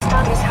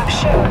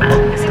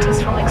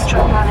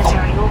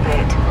extraplanetary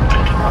orbit,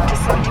 taking up to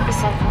 70%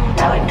 more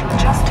time to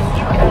adjust to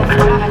new Earth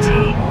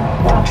gravity.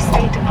 Dutch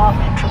State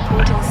Department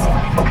reporting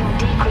significant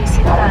decrease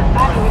in land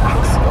value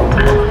across all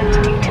departments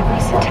due to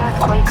recent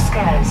earthquake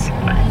scares.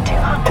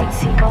 200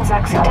 seagulls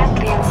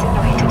accidentally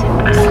incinerated in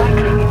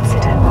recycling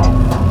incident.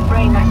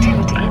 Brain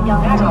activity in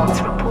young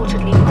adults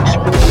reportedly much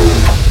lower.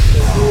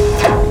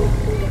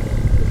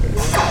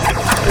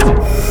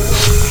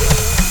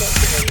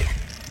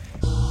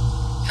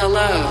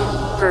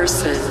 Hello,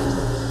 person.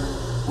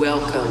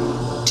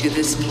 Welcome to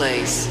this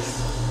place.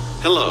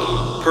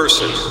 Hello,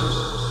 person.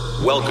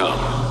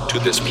 Welcome to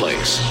this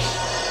place.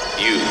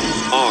 You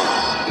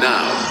are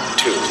now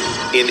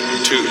tuned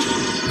into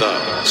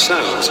the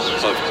sounds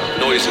of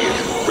Noisy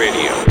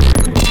Radio.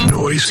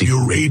 Noisy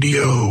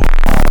Radio.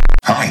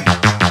 Hi.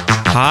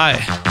 Hi.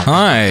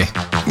 Hi.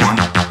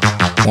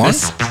 One.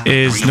 This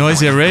is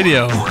Noisy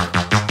Radio.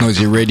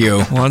 Noisy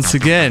Radio. Once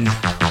again.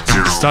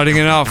 Starting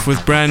it off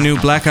with brand new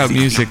Blackout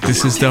music.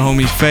 This is the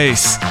homie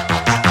Face.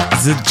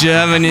 The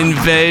German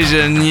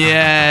invasion,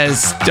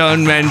 yes.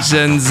 Don't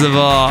mention the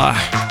war.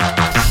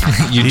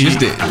 You just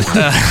did.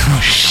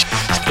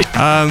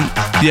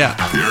 Yeah.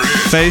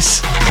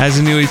 Face has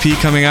a new EP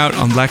coming out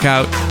on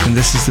Blackout, and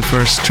this is the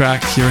first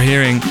track. You're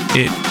hearing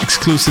it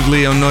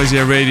exclusively on Noisy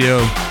Radio.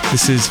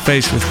 This is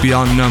Face with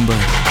Beyond Number.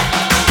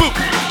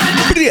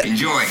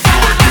 Enjoy.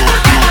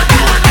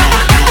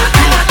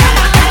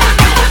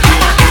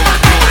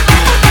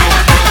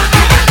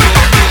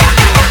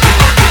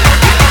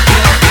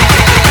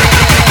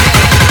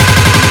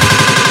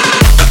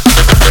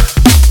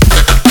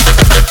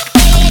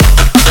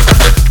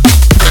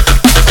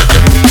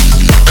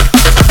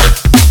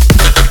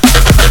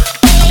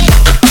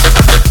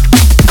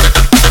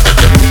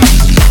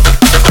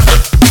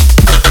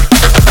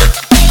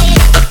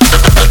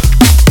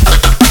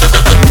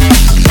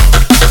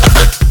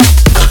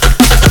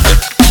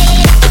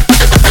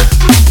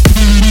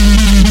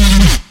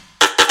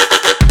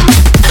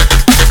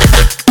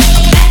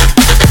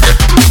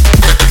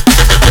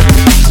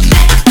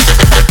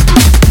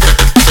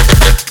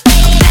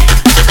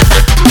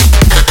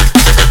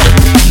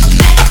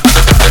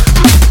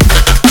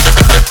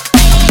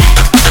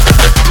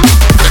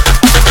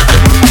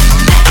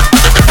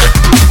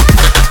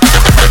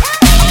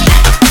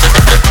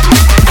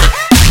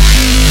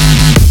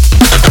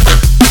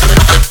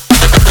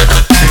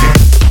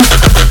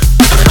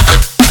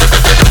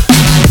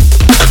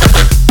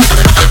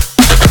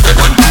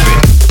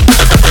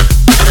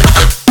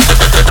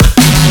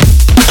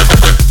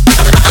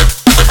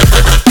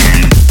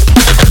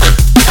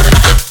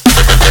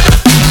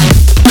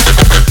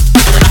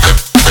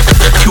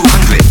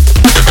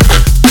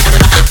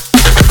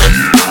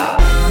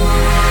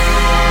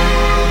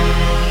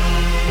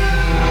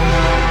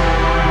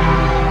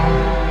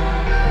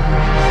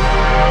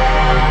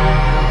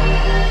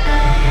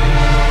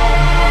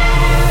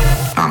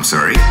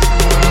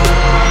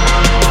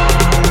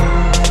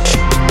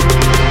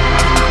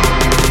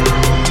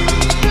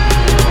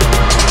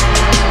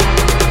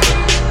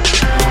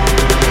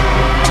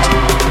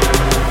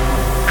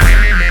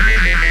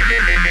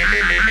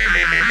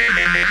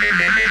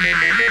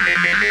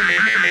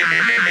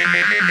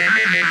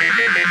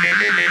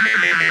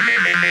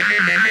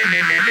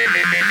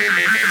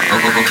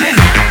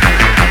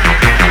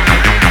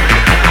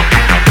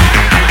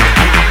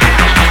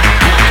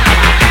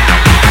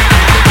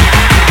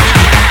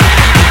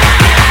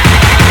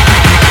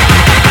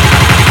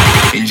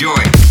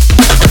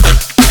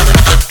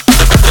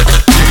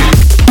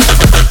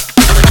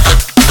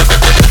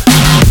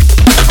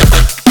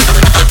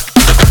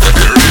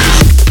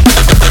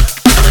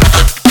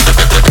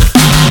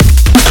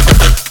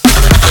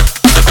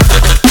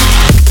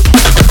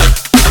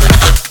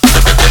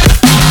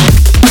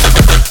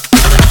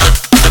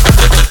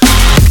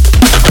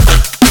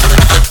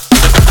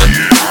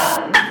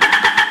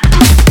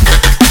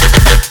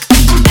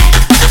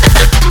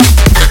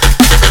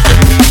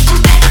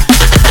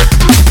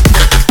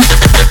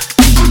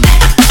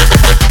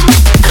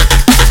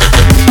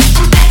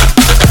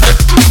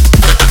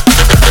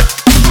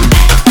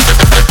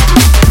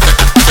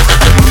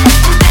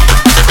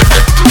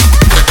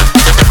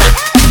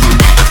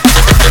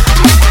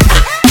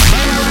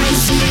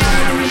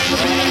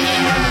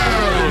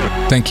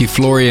 Thank you,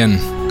 Florian.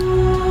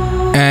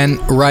 And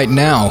right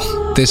now,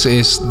 this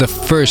is the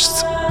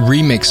first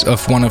remix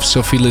of one of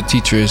Sophie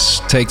Letitre's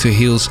Take to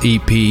Heels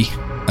EP,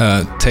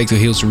 Take to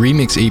Heels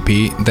remix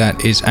EP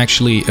that is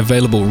actually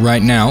available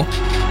right now.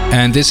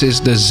 And this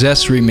is the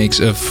Zest remix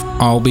of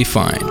I'll Be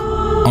Fine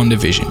on The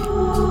Vision.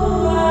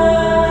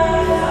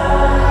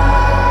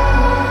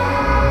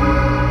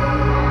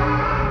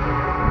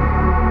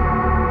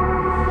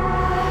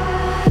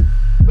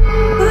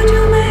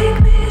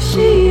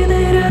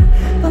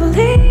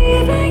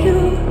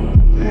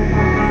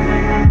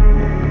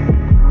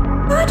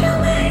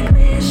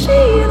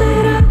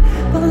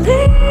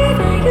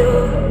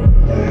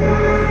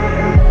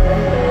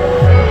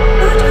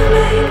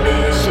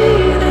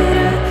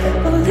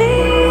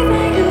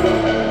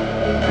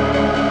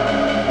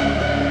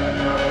 Would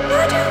you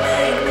make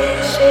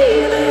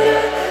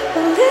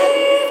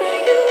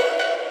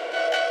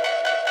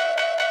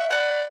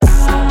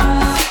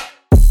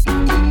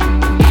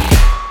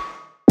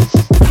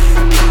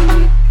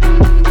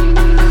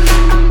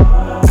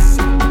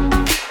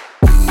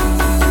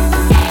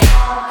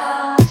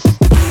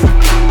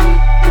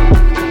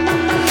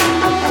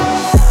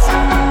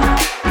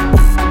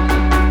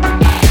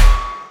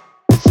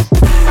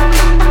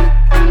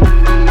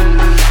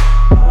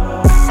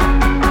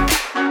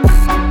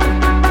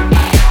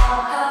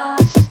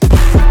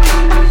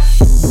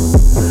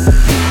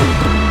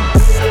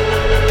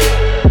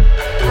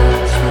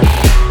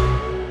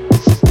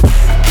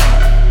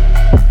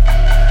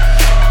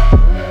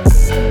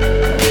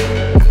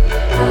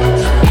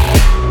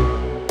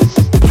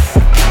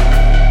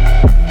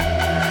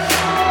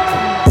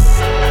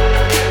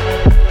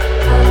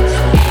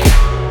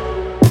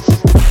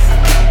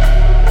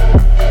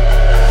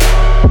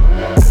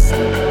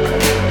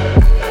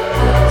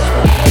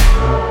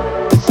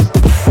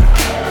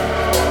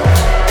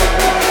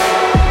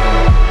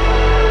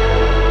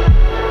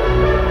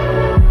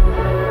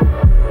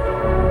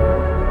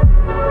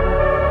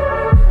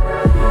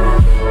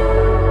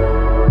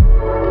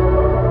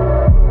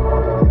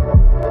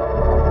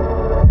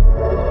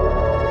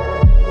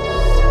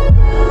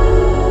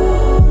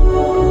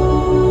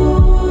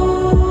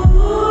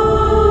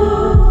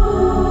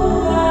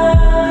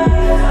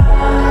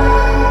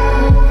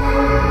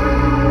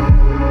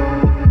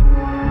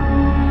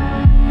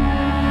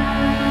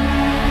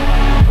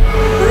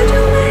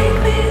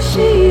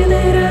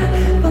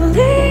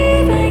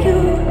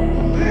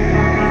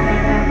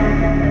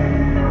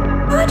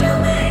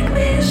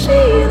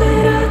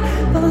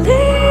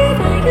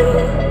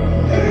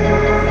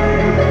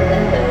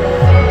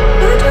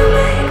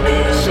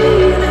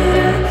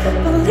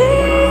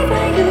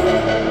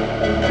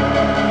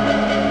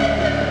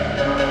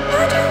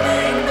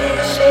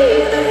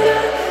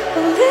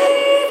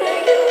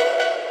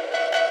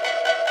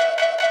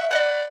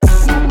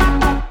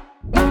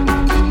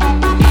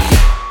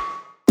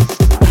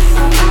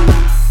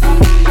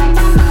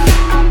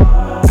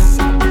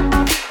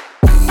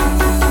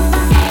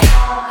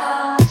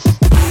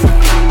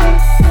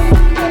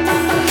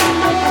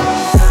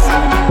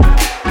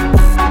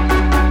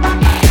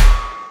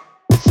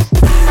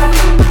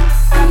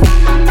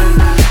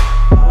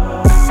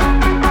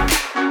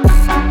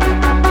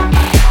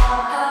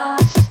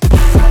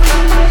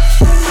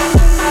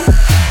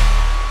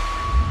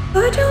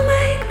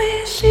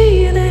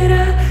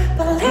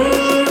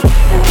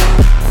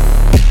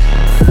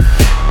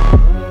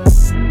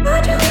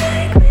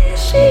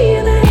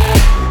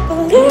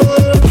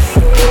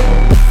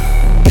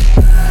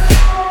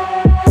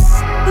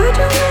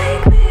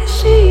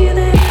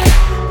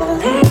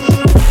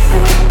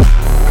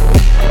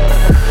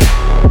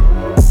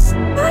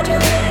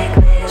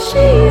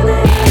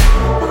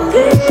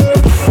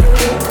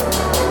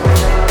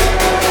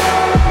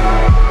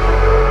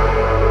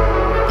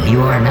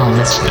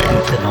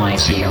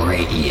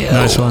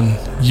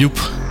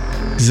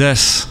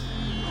Possess.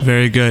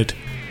 Very good.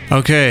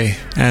 Okay,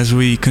 as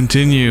we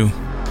continue,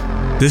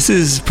 this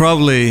is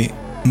probably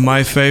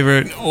my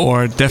favorite,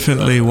 or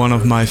definitely one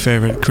of my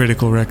favorite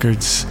Critical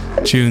Records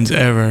tunes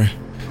ever.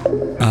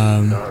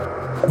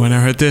 When I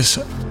heard this,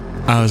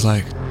 I was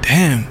like,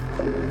 damn,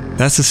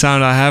 that's a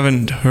sound I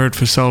haven't heard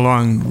for so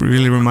long.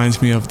 Really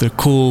reminds me of the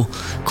cool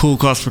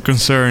Cause for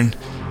Concern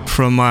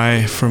from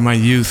my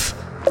youth.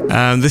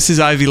 This is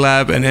Ivy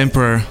Lab and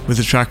Emperor with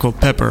a track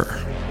called Pepper.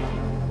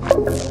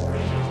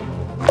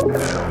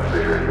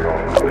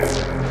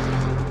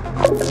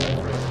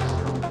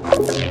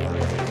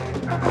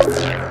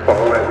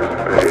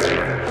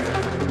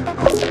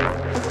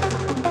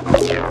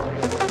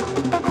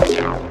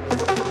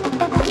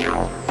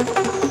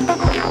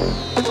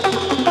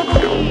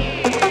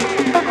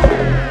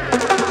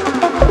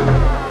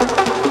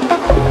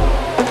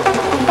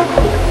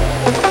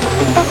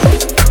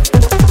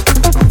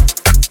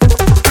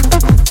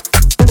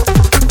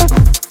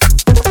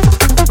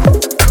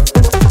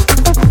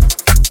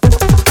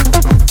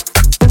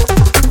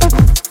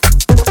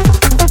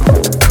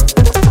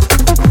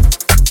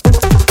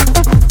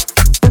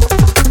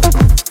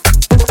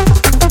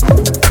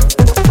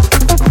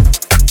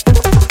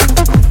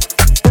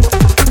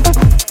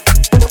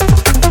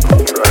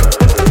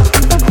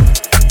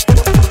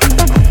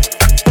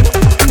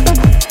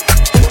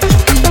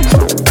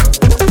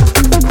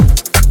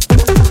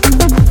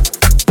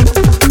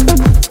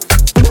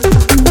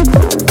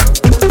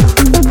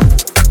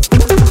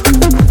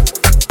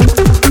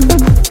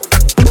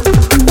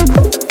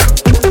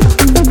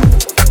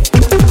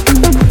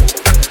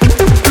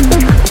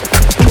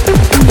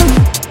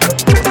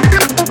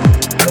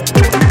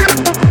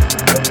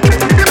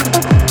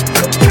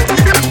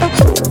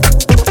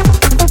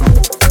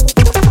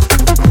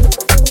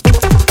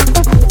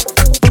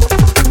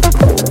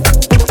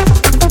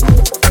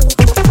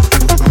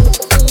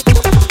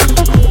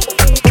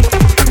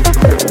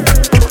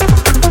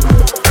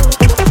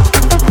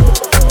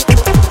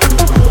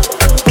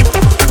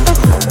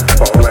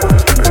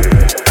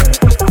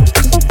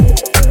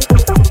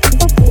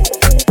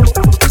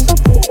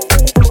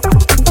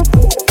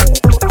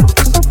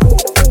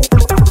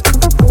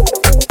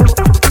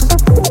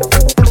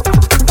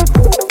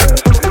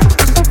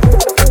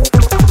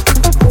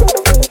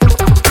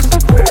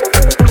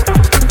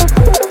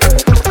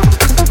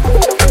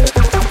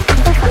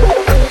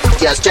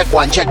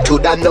 Check to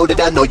download it,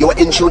 I know you're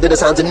in tune to the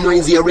sounds of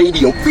Noisia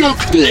Radio. Real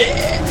clear.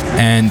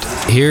 And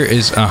here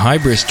is a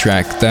Hybris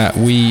track that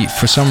we,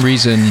 for some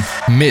reason,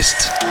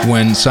 missed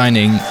when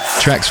signing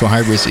tracks for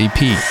Hybris EP.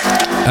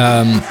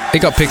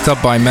 It got picked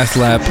up by Meth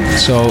Lab,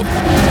 so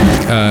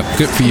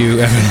good for you,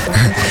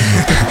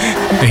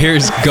 Evan.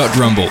 Here's Gut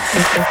Rumble.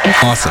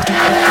 Awesome.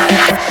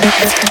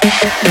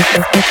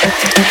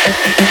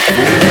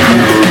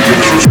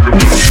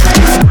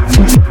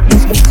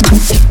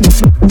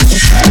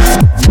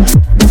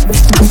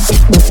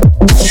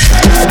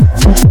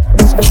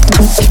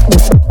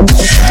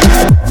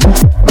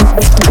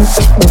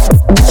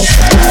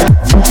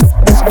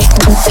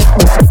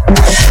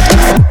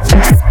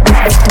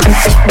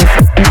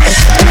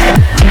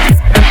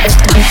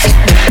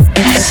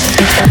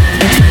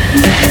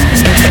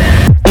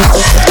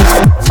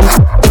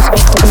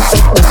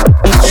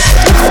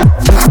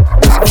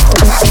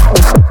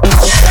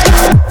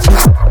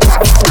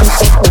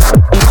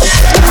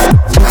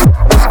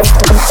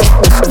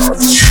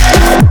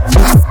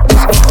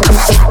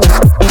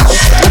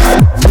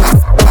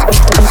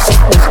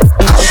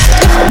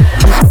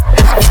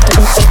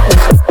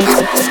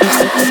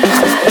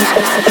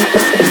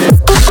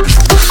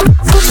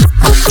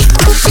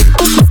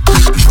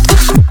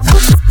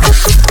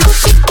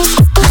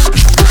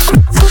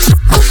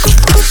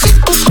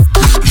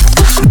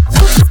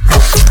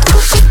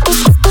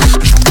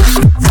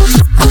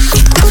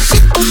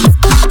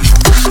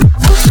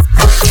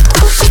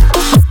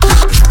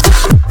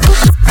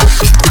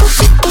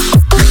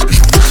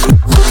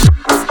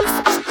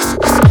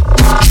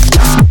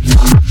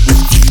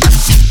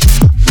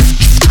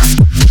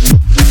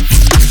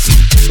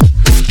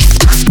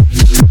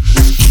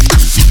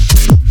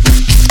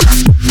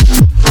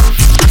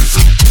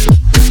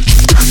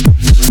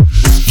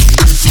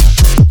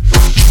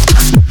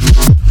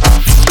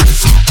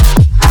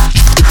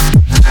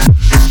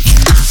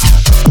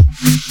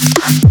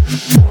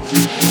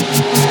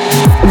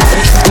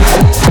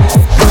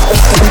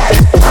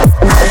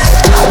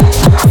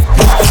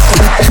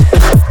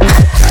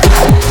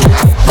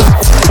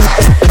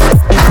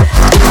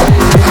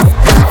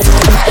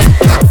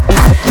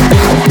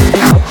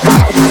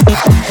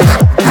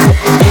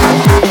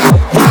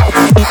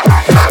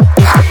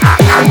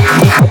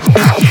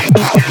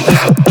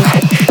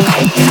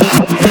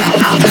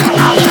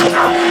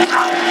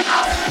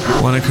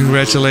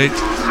 Congratulate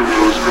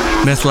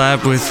Meth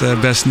Lab with the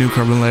Best New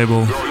Carbon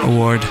Label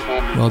Award.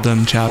 Well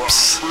done,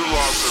 chaps.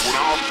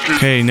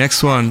 Okay,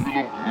 next one.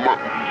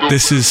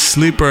 This is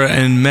Sleeper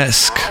and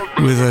Mesk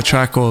with a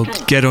track called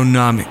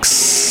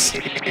Ghettonomics.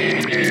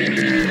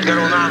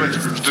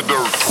 Ghettonomics, the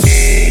dirt.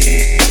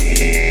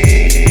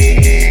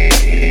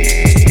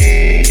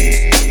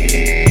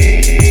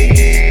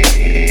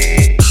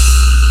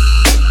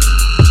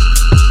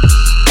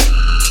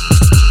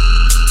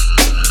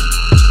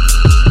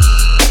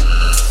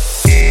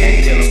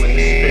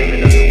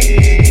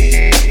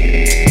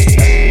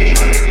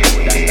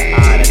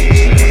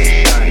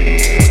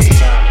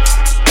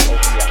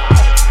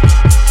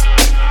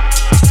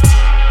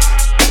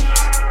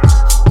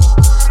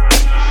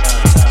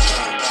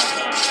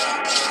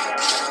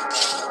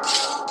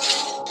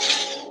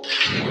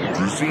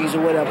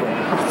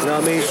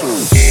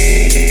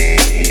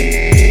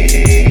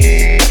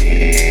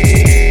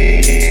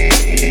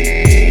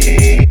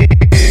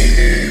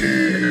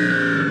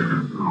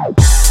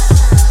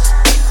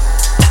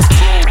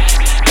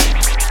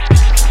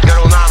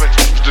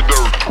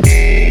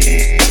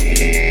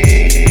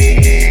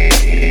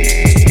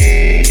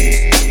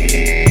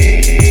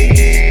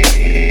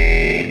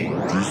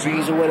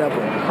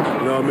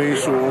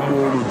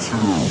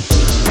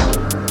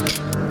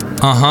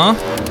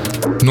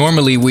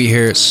 Normally we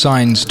hear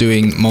Signs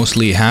doing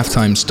mostly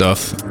halftime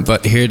stuff,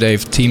 but here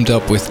they've teamed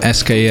up with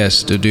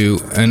SKS to do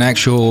an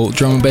actual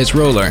drum and bass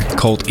roller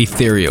called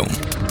Ethereal.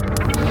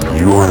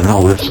 You are now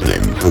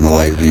listening to the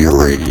Lazy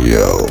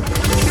Radio.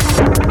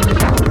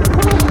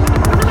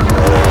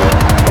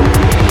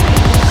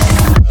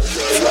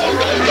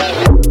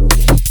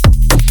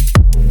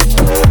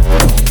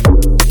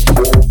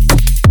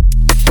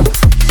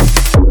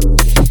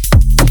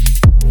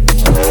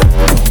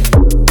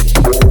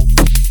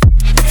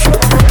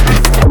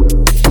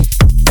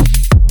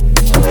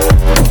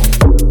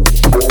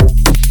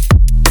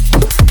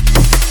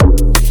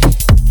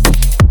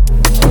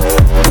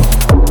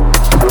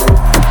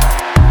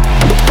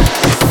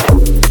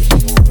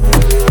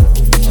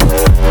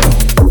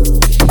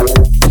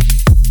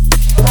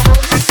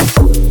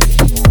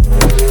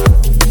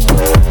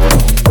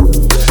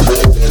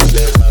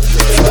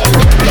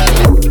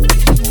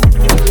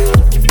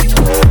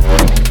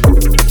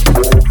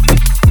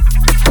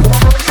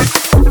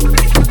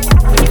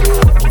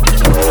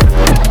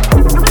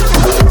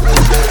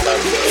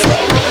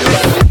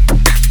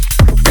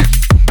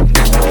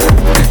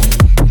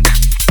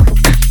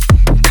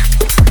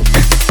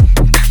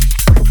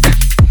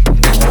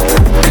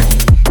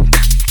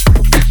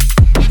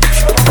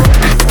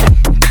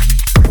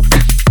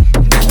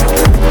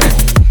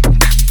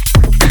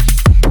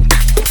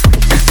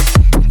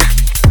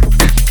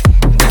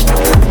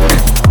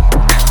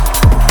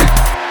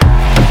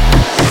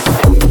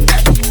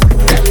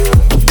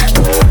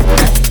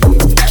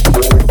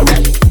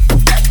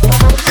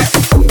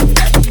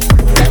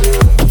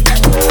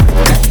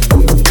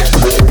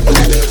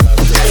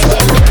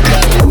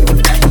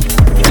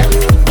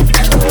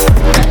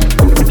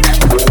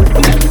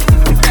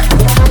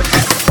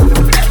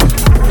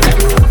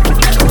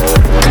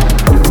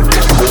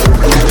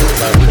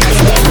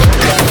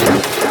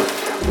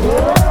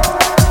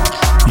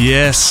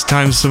 Yes,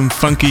 time for some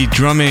funky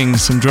drumming,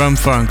 some drum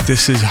funk.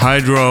 This is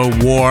Hydro,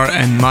 War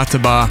and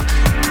Mataba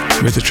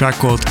with a track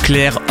called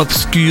Clair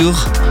Obscur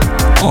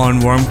on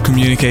Warm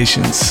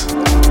Communications.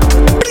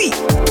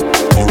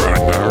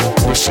 Alright, now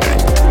listening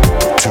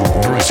to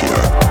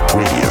Brizia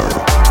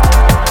Radio.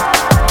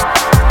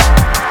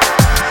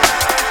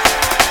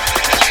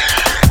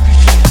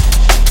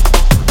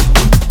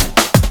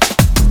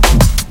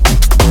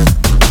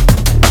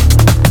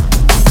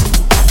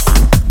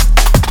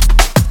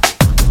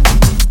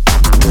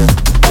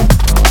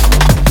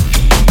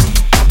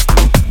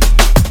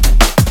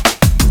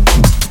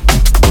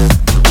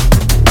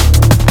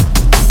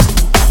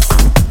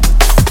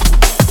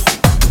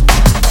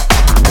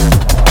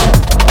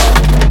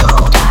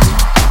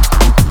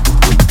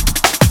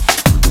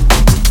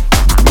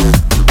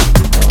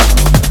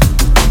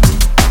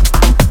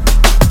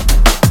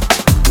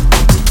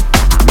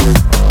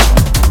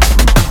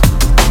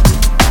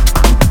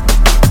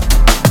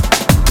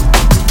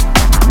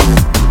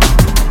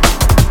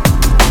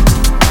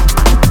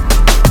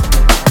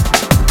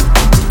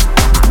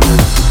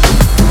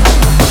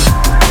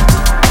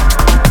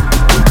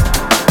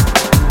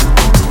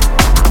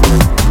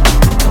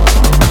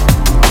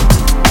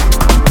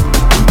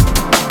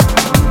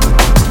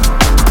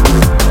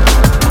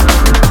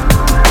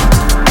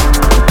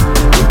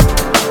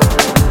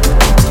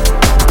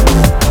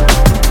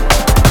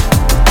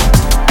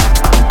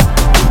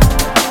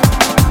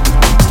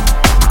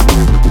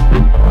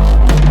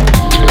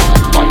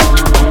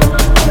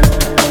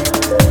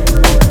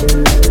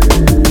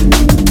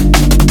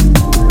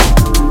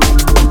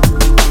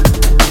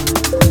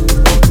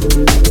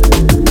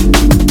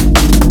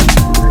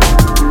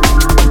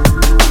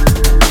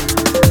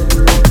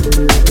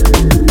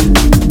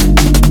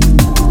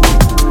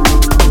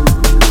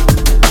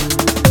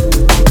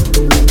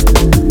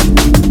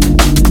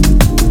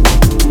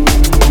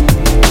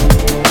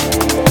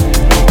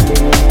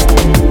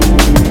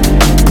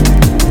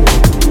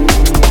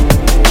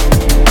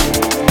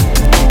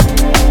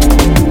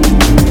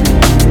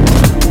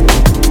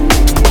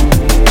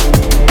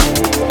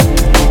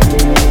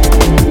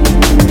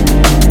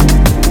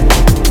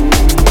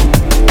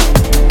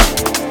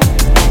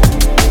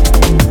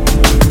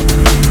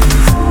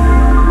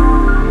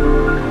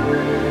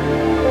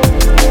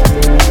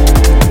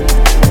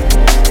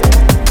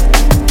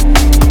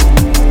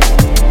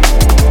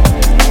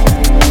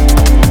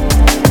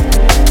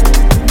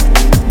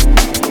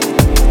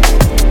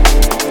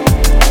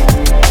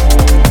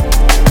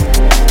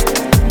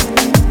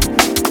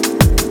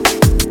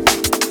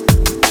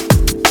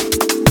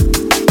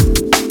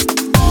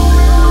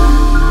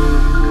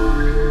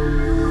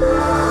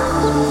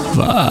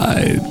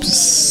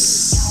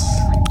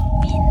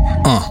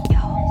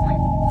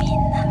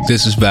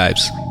 This is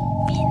Vibes.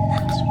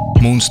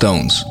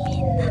 Moonstones.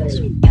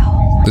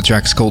 The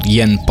track is called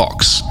Yen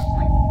Pox.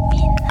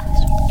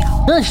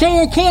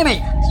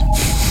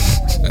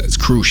 It's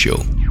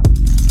crucial.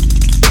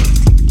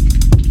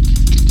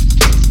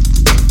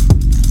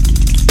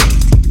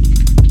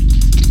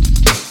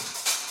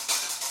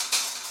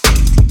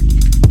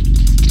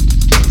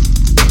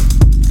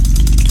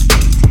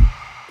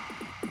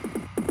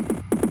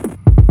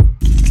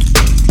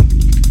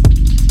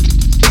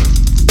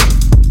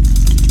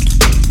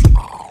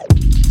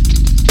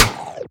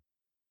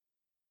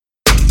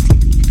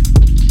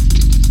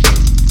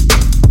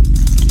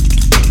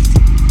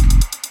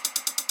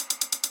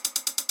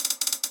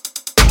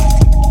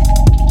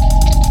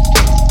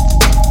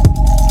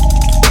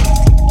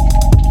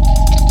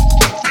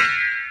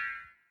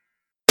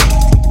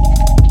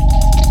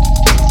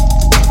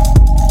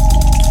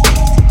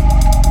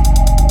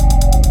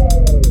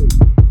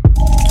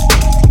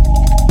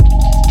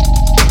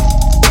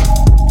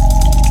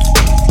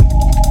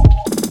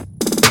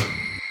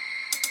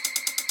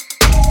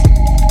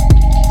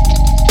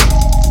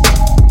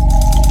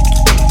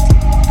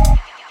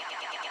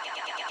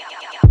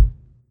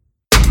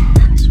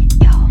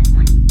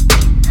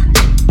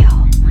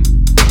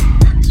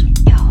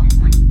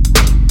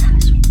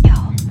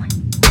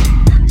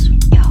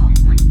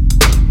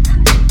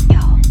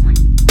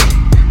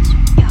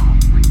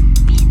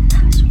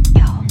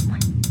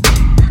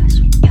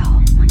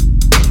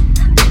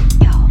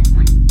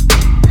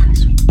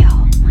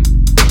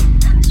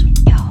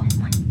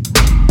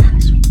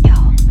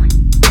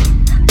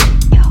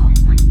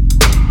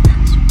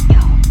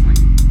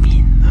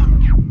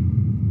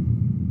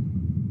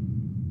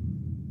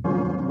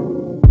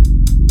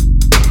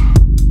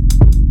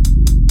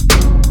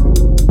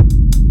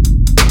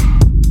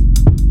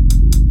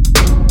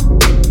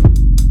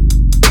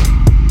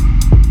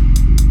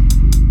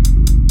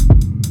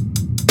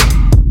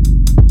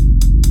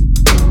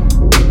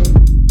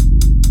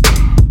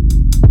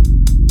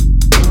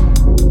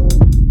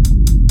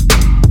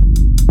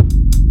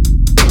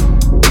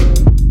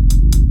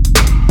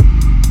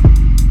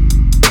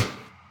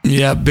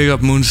 Yeah, big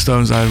up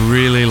Moonstones. I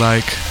really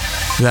like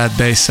that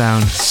bass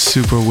sound.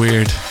 Super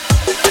weird.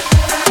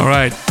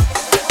 Alright,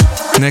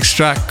 next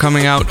track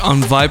coming out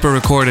on Viper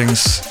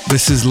Recordings.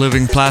 This is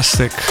Living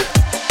Plastic.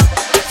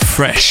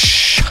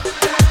 Fresh.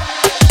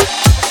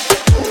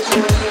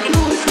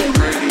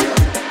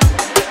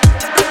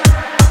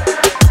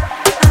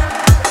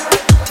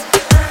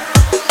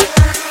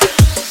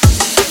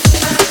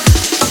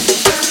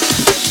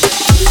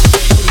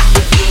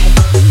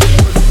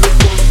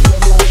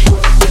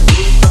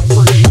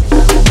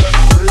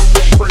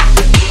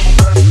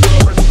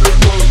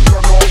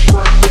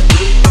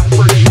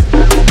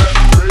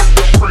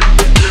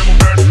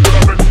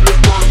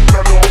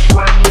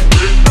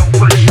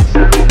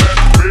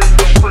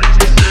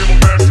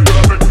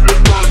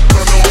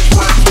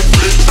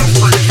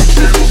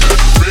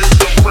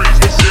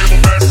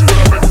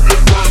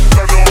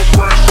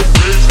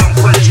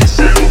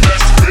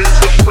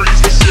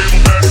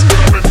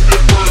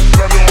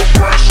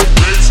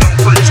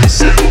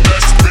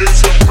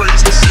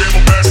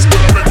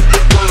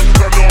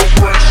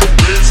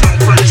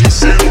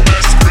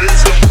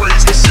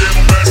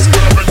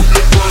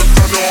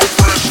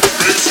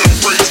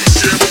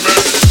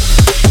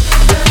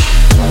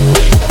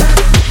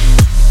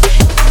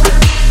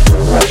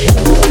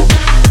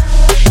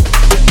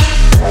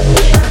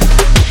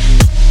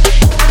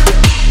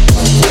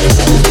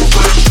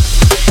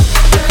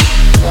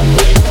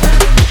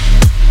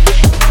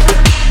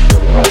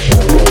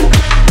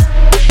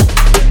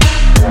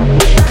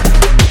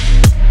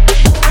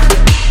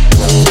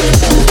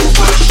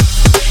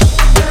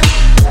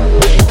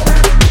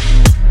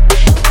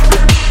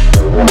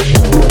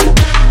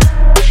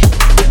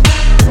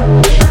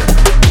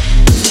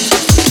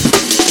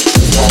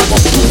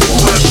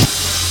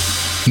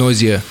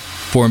 Noisia,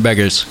 Foreign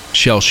Beggars,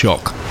 Shell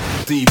Shock.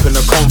 Deep in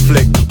a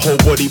conflict, whole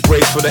body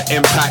brace for the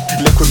impact.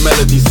 Liquid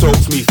melody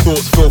soaks me,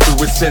 thoughts filthy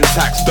with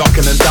syntax.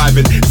 Ducking and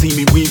diving, see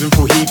me weaving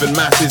through heaving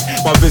masses.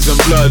 My vision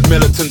blurred,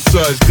 militant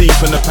surge deep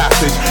in the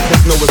passage.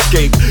 There's no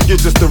escape,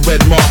 you're just a red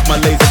mark, my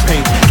laser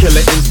paint.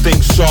 Killer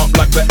instinct sharp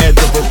like the edge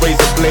of a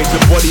razor blade.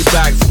 Your body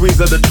bag,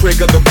 squeeze of the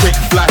trigger, the quick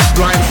flash.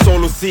 Blind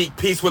solo seek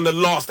peace when the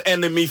last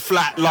enemy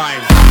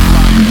flatlines.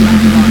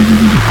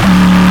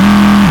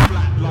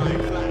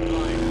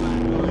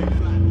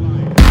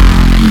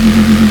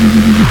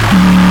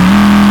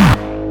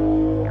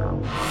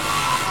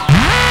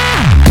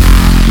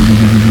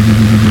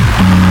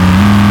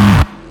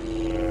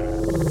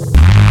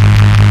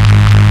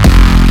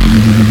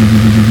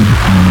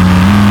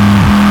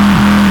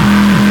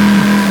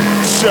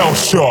 Shell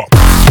Shock.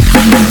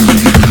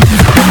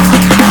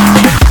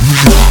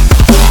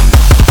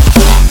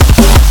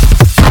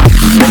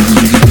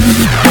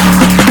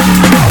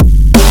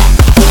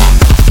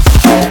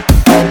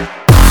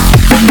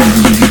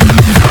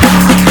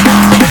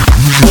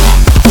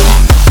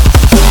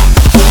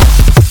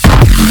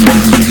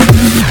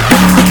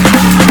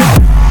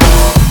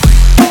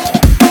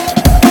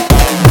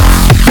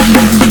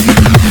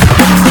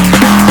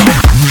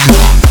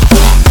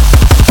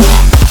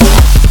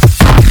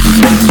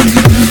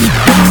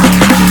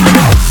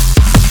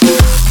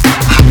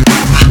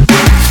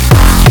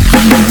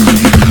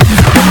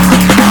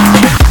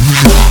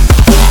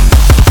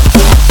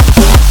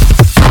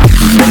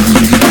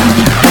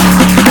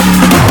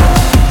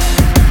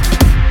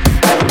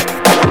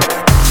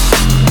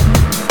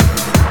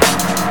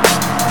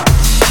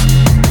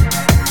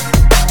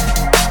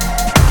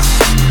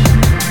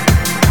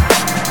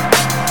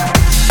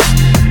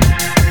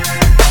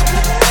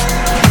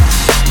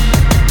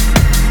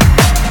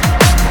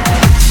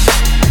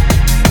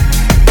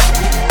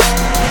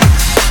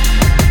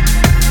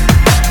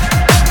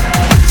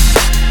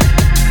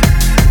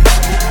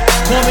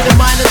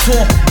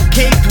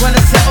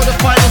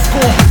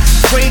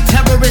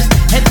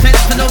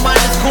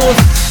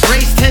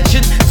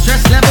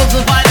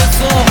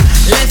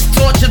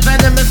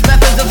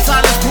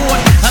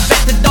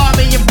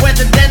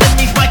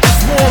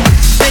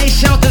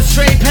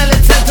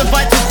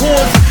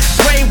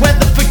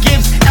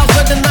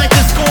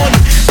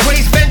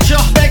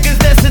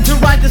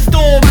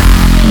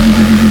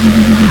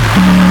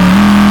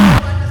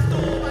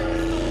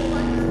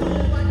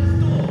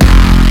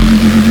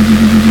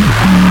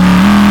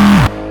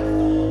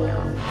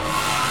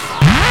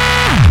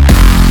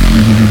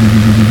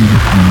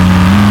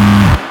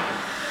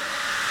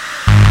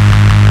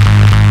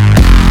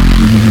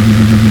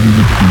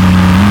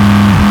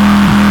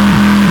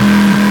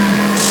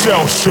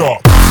 Shell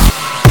Shock.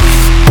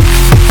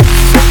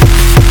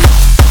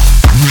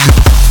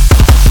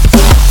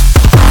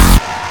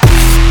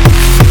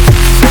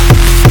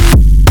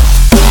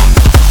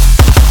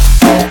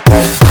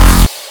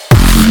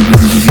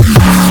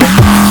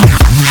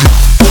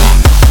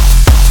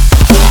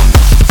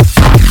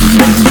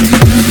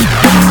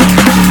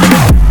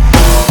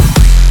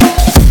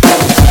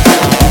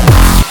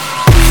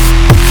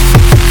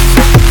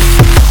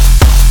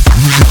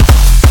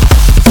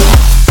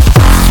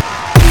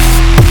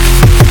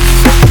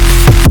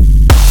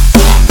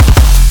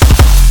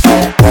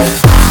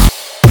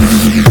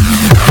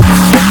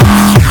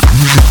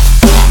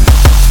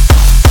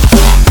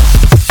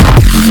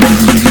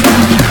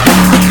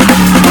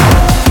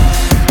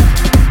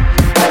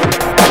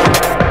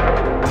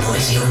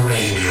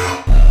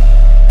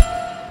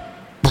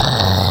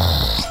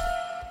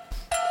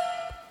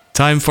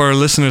 Time for a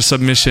listener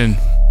submission.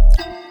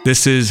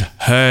 This is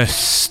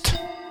Hurst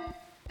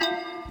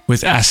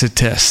with Acid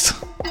Test.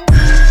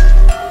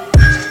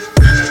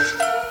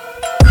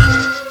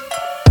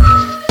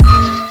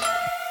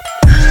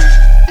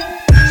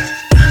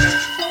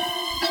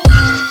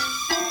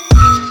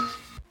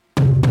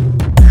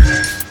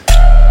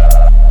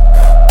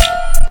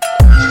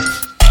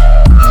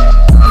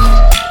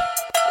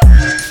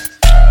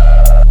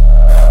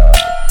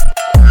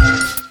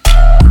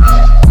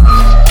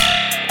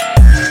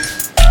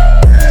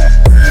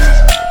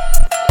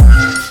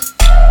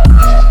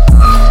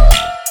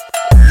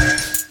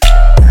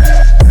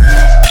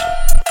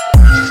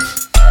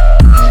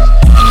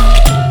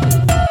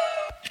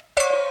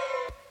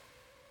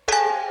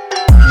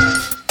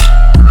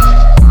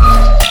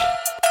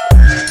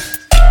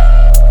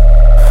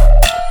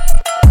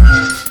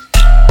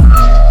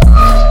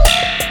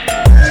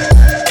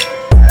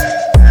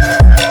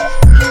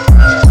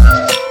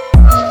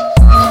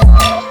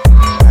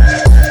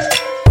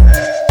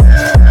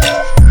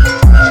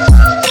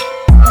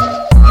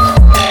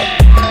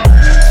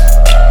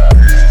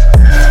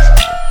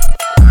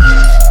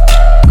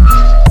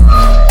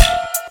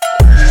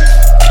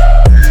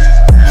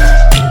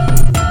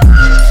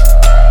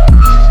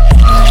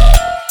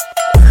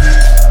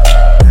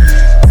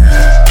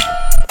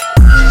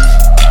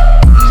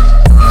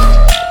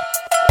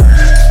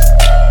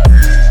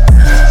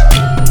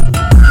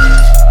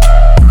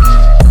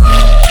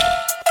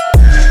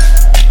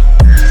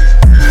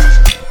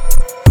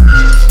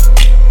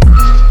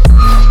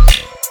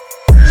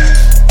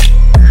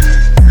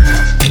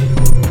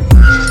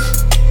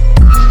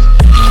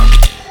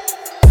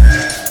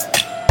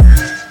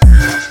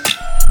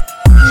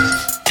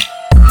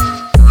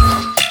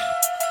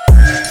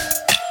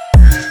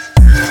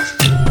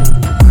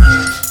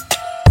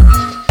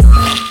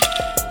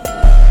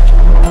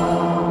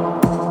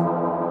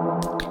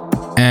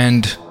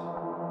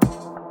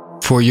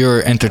 For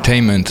your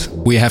entertainment,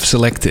 we have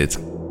selected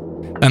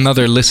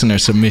another listener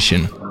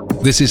submission.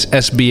 This is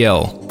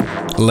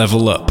SBL,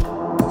 Level Up.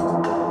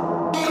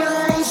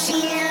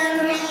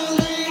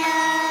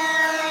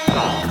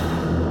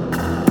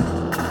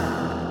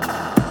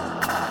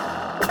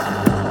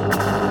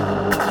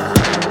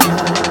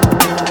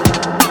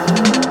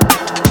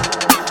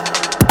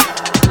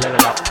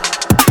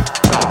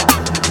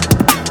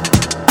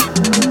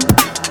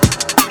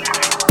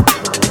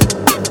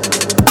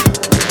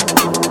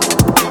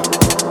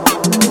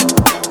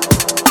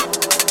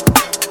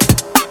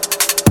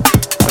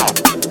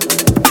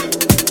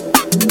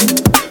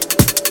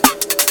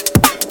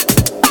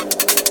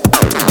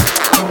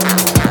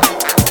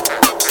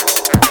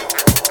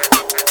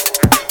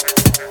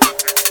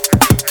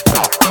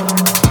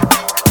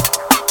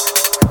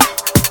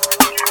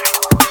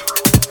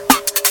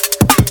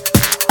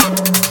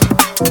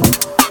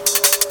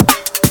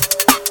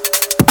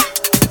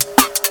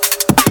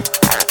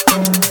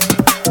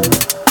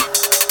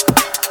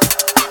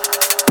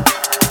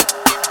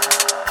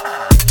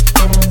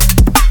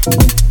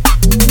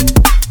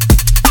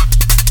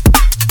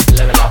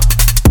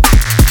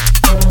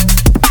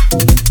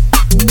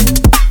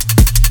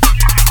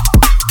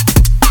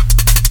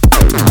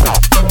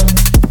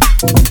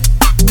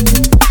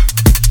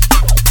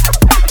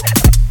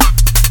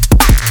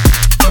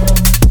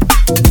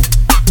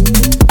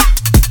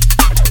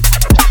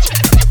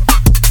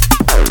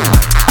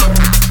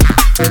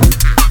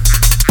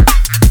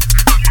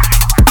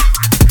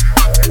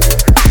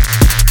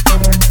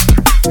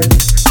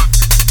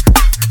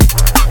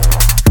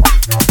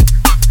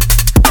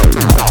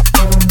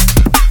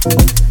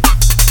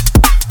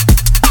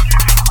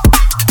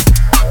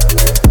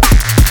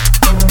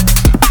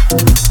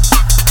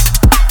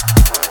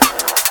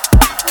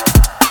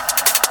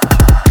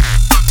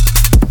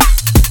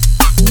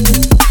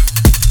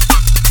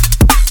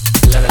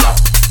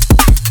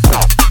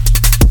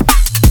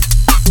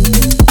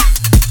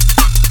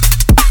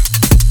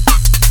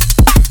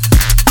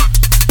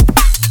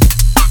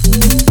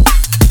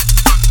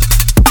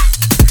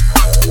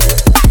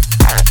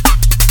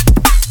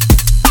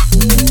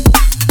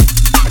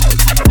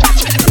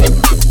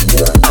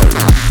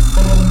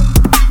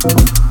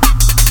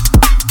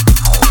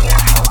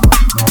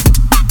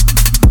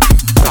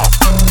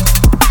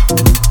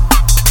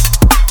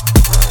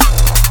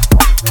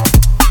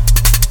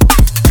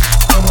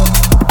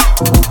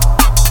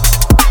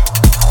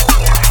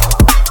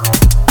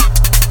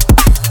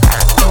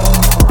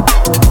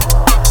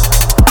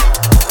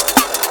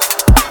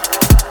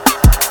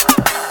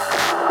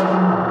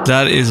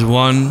 That is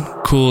one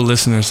cool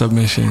listener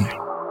submission.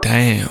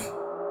 Damn,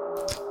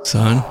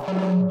 son.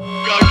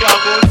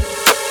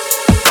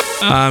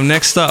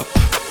 Next up,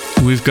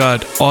 we've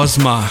got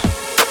Ozma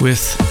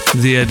with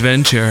The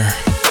Adventure.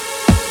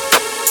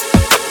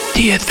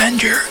 The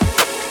Adventure.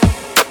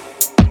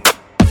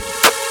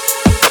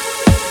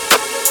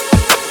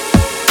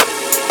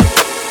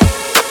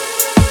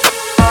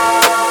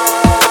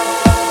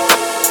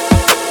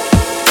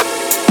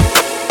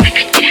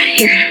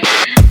 Here.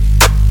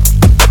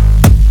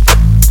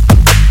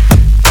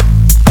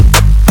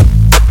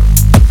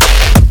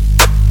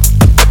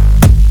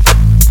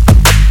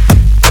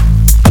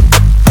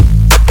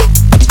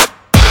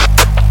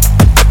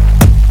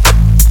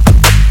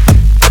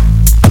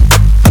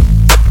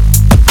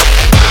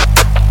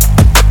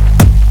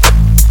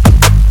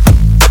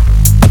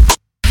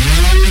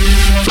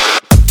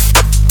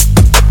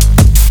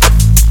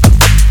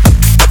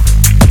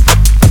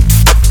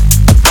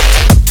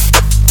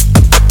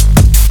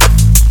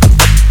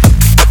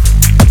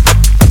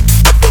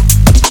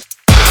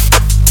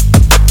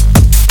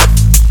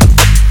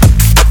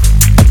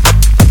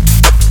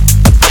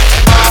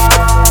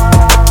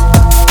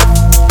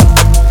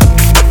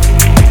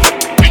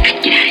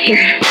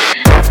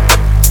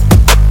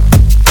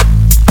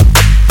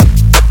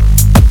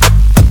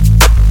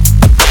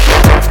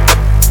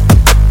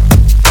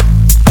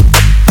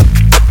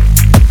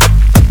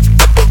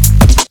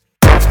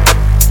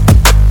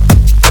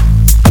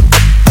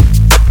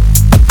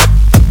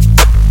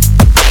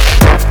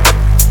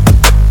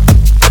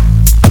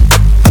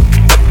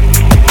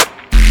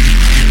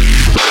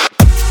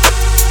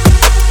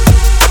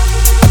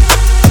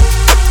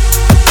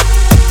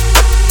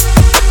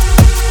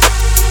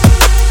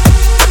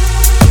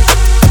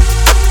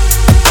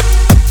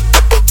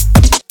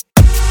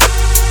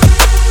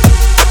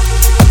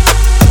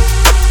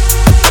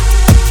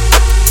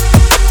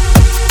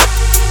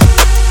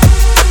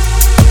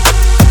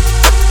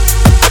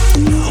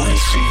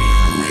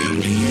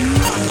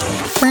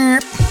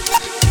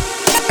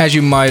 as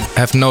you might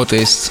have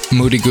noticed,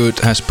 Moody Good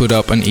has put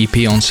up an EP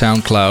on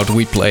SoundCloud.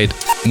 We played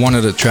one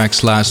of the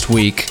tracks last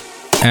week,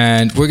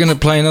 and we're gonna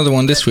play another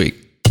one this week.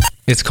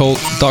 It's called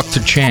Dr.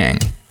 Chang.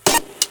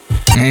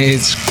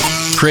 It's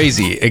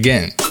crazy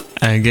again.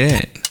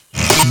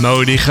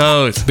 Moody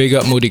Good. Big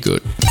up Moody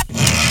Good.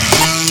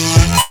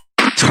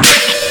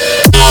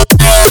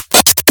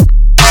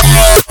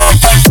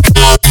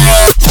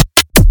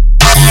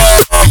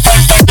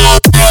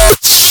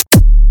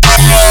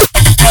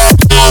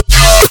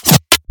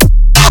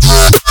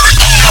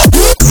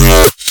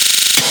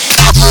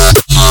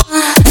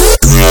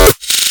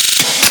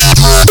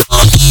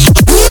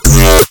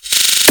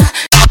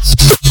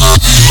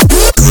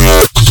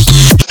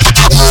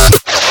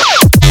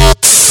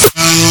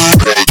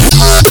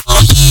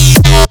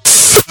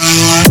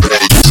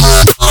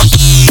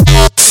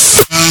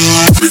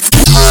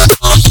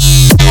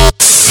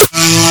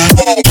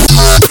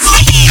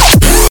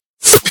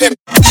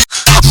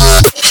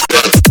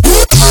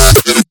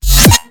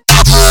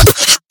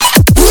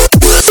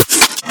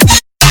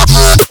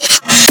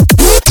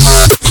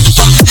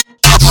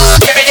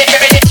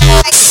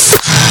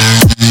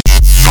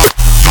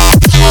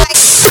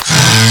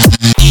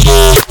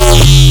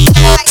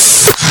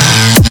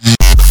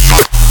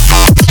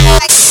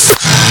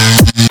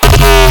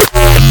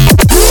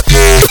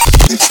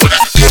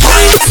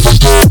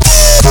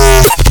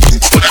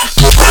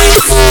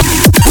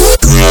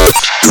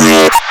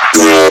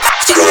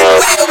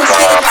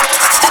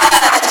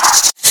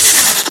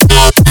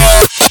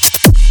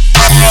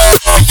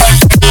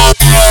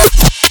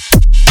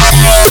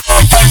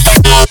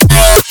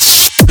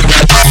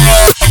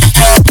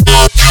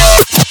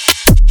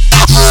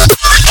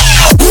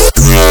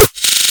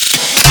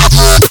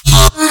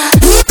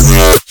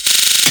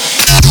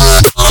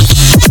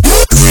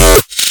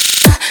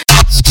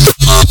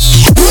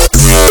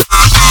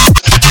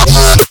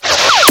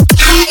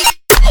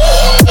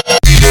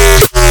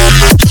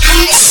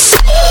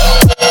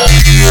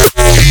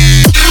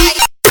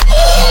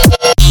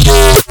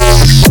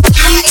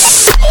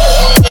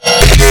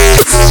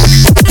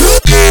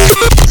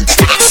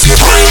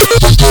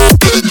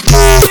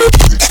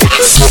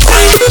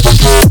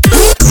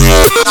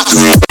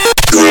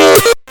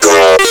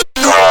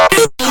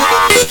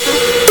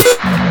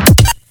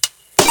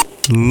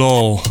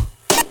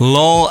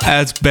 Lol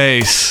at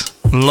bass.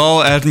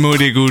 Lol at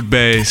Moody Good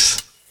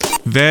bass.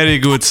 Very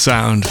good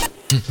sound.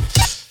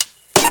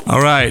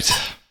 Alright.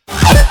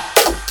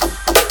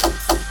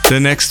 The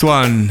next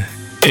one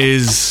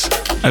is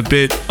a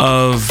bit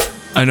of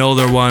an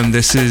older one.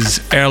 This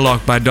is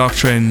Airlock by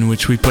Doctrine,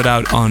 which we put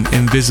out on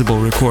Invisible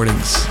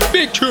Recordings.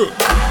 Big tune.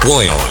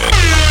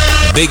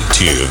 Big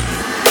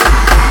tune.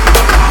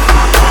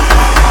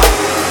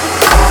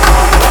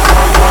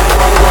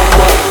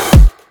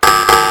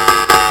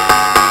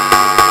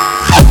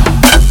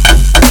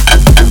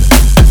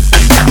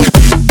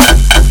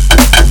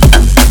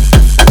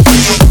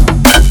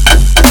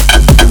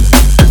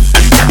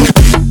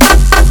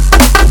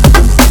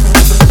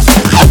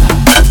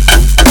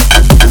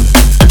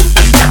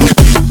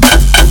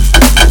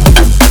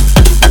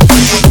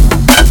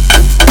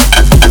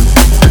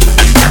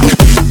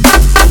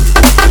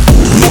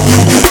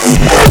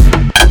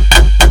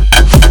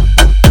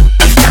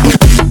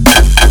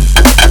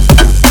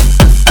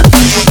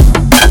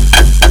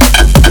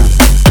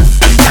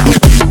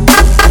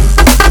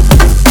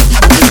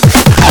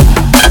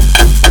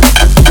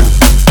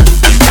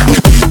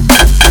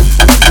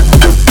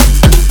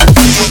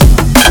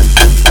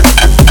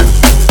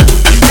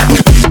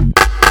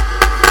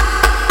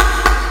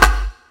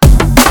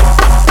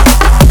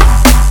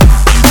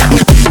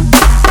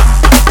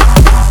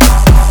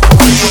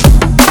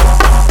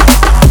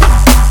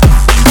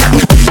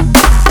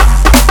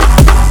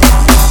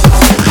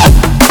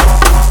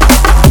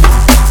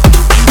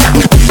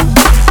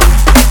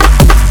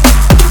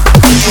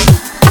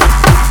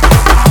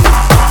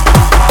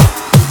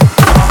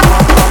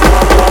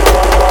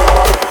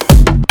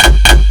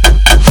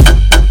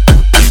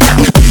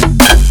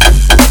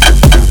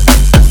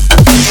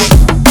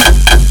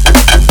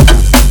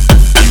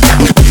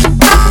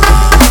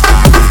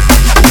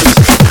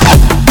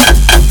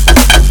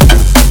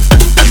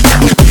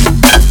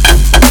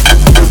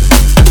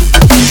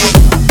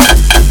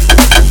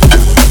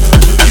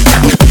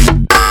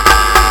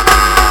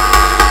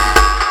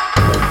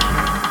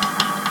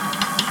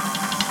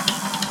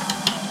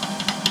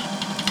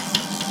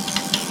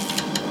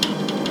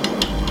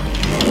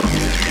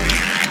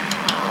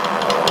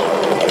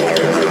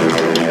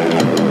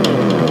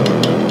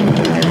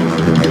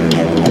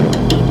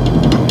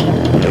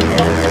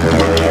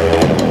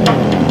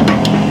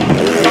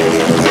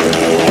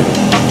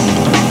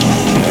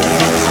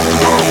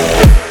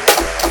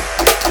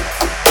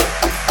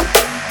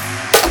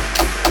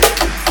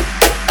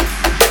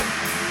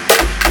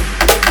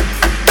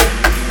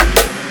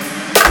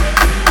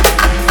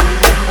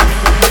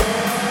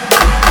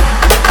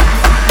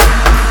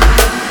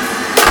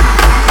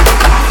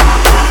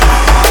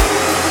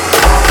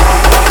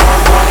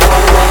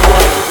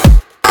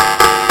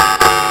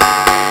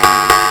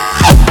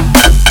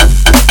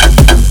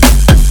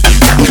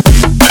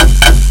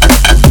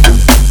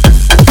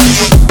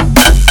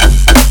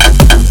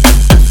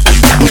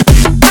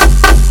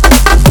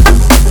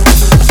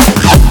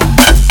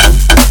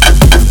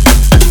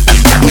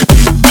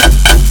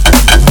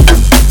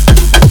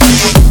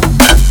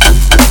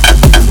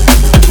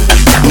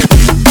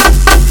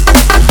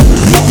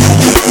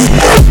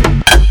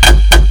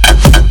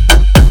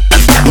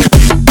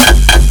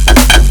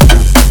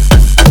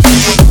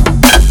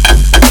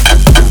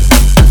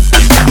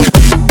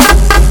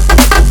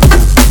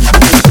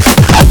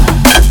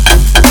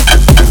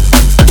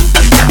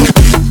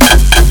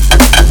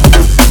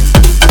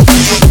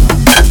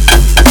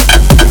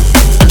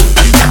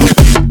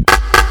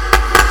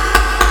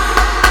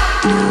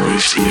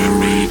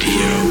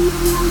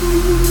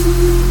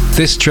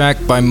 This track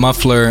by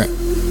Muffler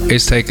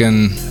is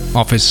taken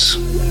off his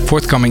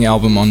forthcoming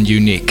album on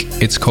Unique.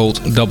 It's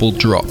called Double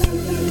Drop.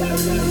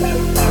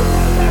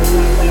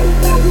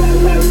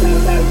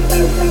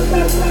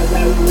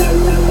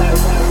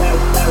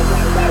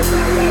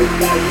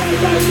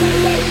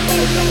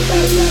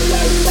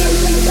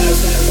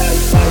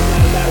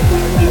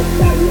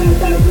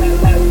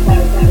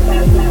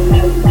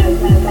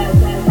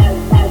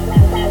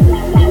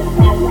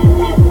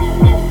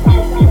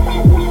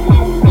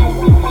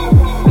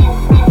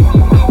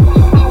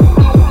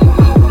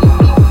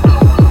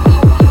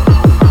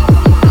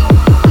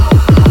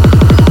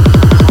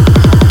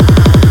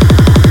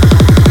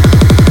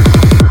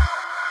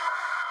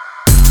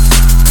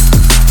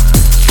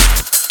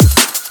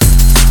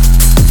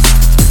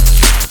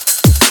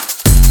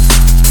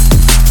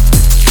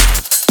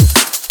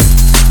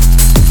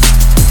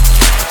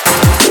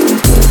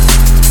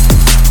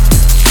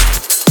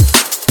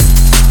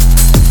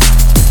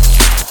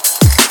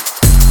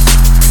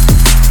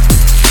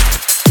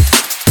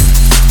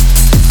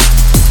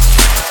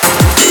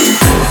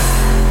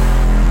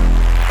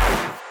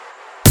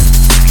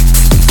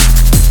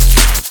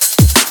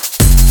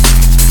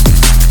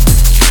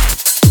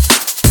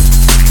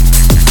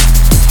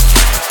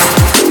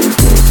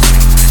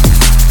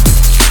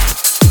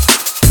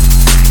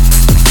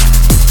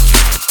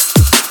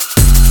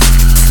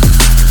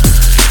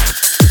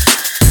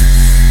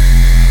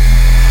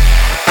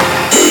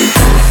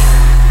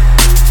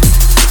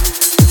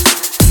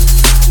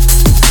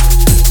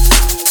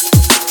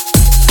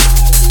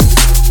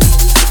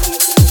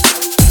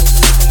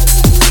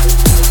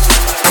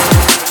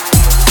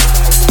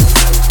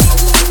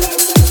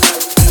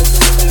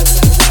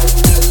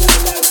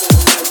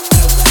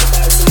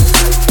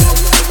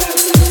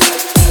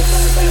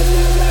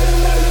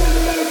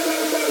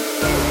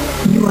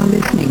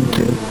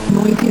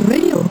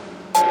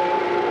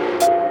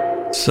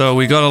 So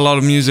we got a lot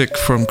of music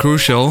from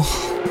Crucial,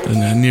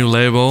 a new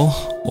label,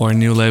 or a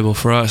new label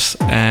for us,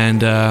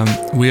 and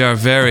we are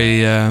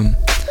very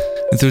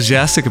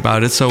enthusiastic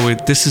about it. So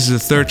this is the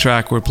third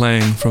track we're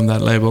playing from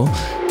that label.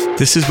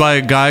 This is by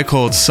a guy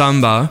called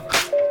Samba,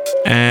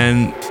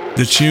 and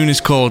the tune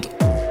is called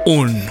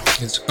Un.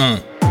 It's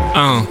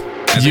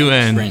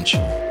UN. French.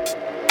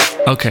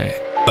 Okay.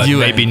 But UN.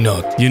 maybe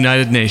not.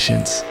 United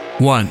Nations.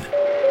 1.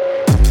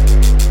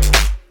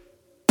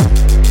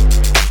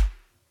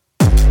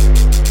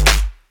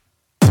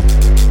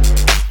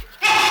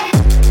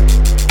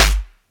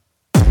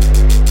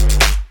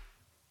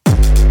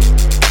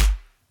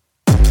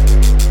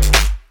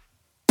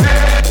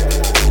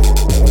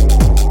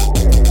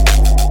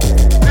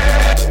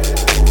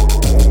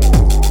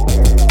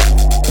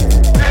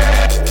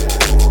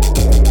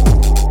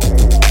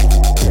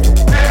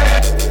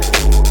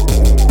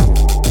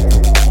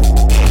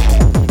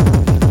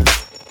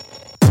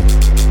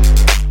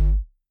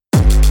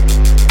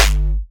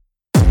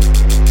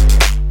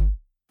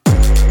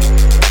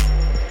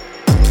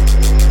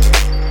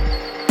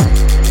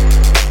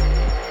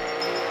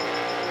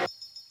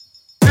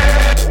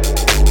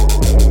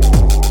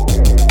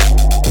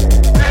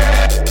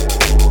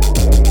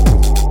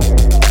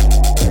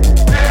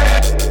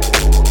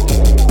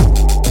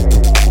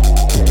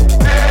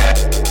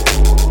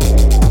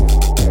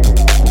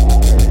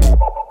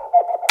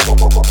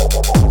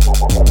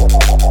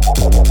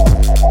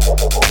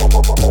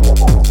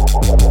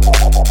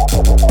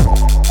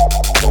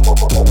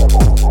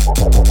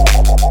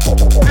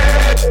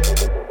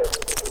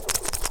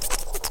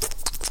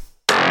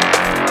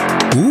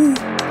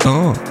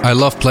 I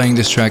love playing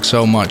this track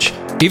so much,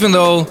 even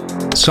though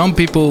some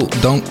people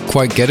don't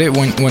quite get it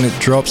when it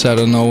drops out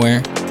of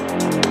nowhere,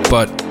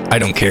 but I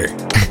don't care.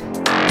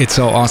 It's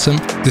so awesome.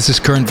 This is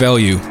Current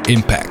Value,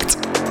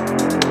 Impact.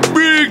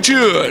 Big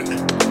tune!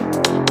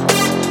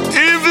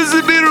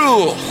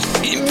 Invisible!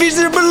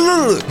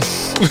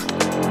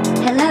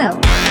 Hello,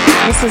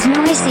 this is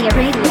Noisia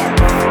Radio.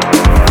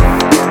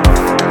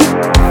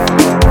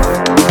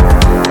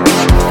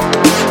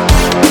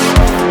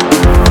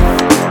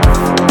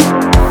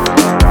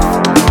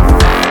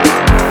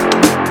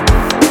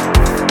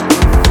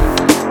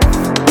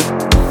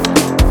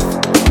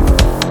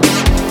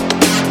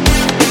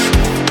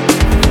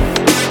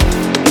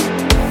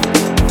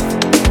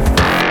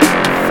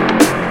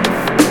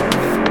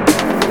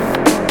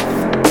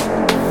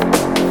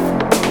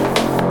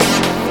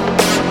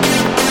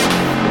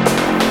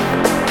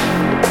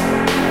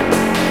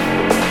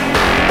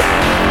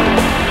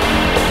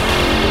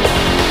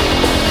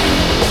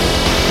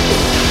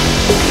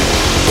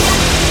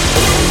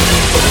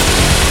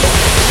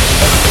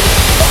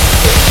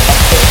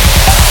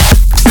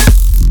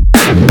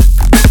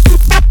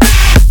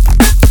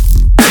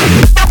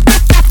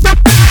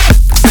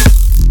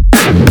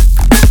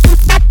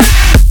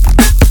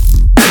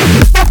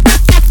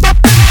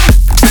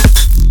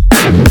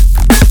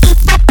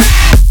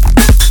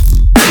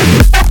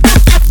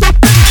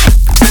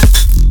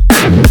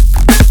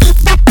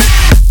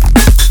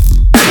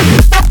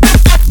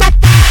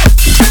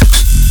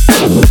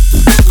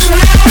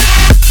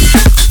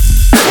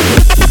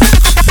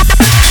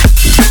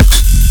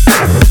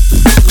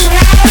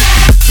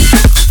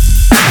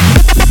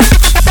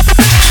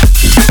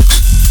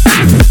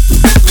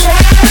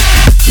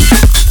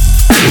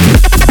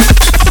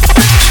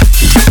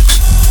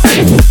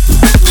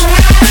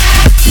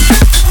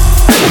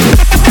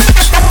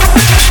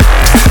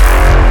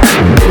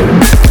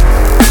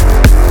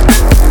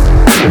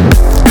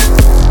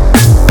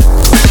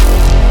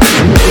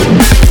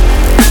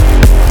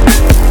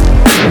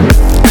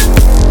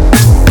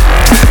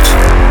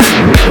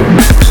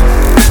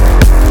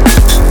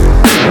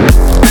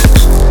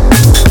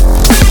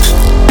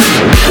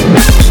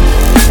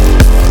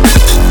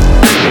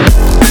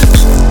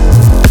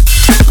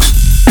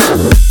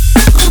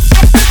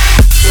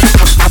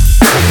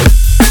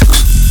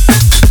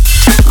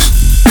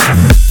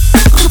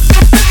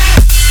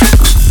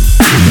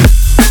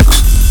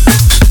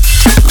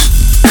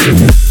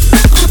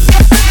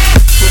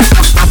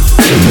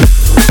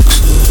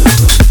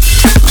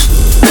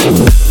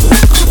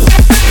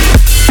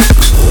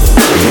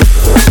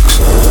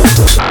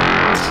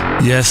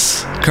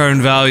 Yes,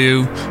 Current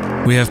Value.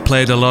 We have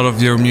played a lot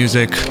of your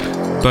music,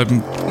 but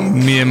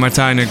me and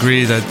Martijn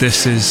agree that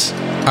this is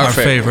our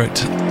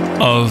favorite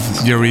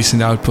of your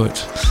recent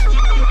output.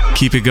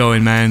 Keep it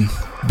going, man.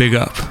 Big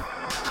up.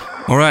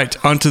 All right,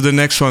 on to the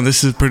next one.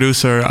 This is a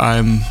producer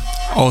I'm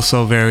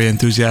also very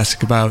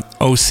enthusiastic about.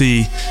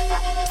 OC.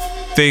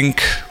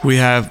 Think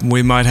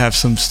we might have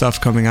some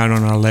stuff coming out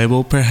on our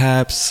label,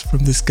 perhaps, from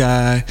this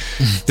guy.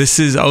 This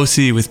is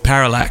OC with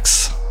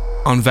Parallax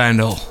on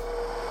Vandal.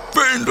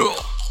 Vandal.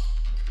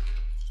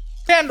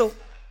 Vandal.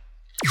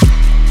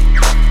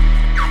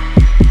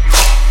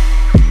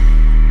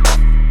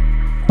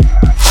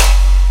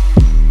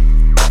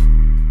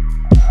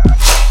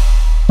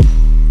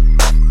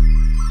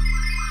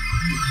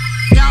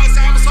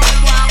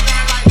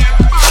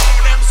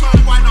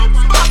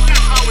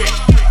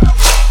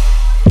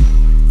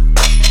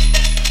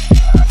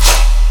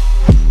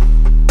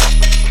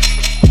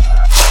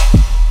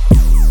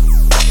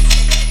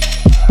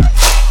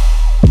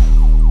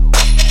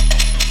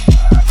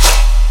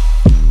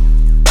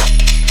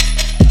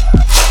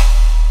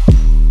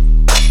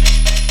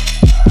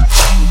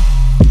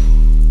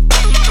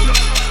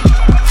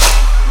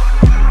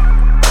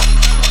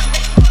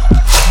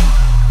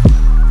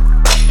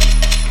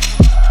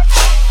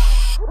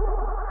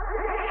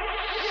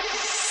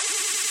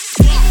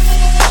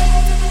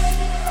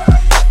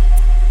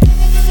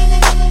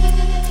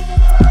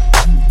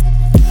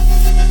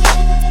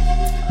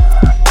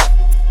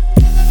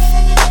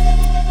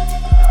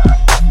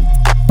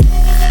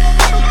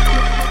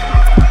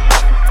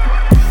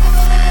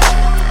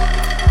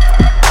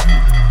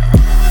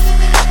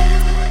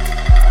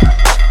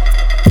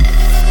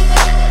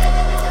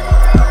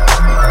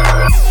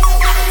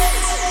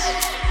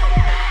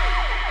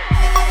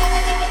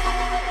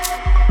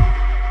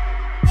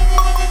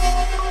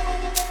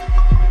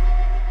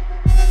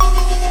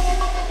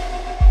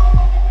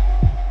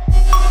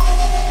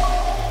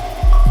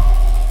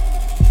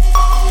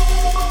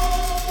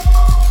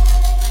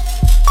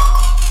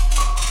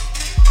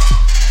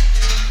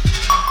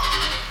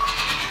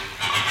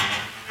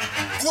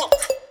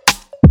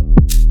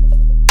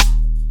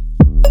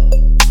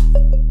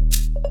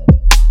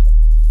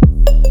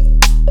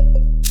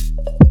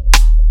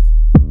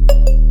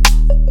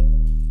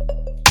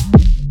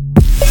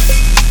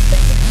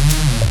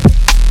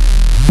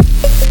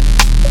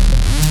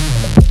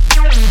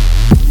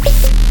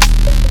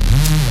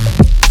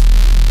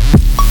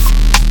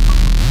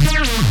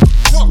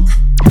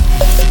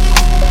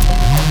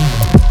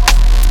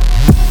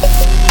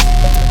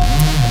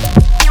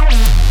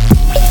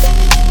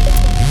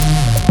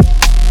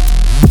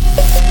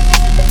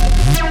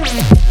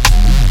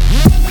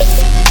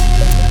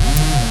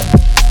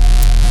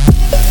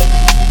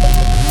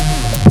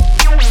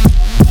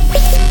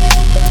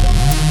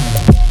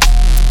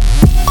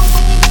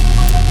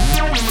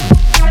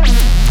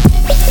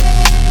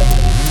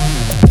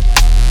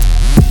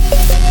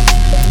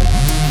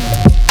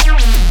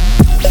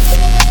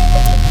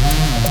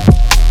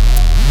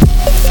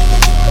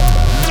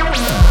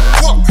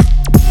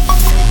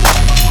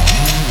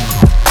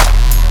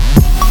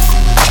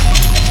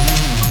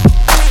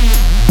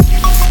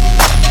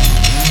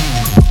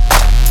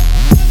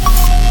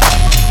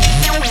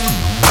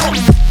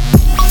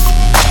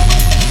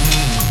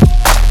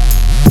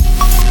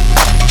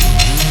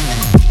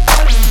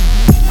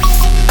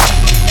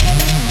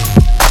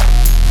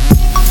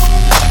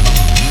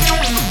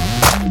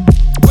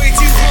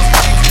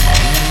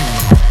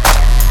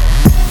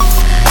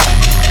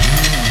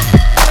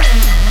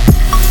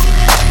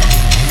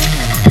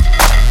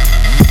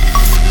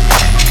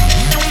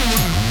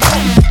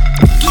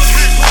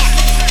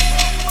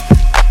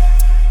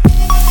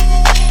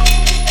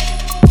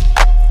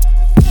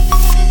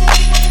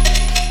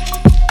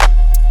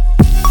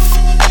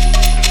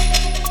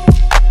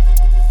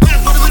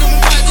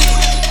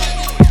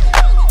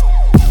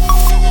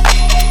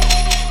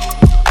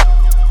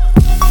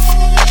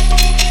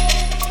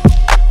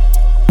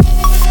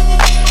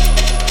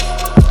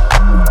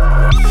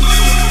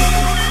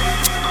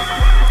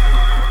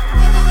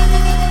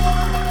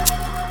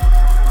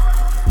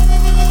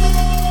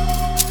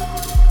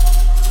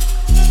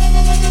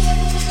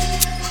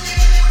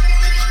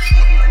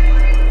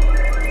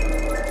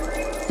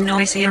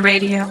 Noisia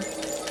Radio.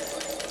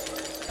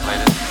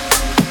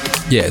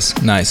 Yes,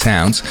 nice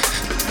sounds.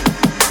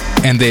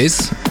 And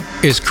this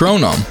is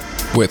Chronom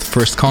with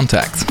First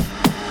Contact.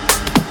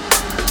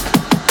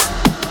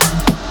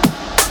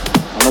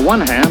 On the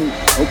one hand,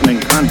 opening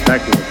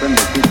contact with a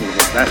friendly people of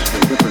a vastly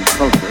different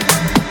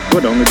culture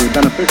could only be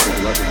beneficial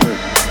to us as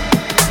persons.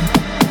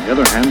 On the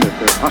other hand, if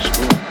they're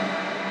hostile,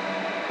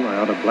 I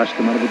ought to blast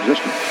them out of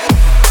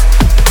existence.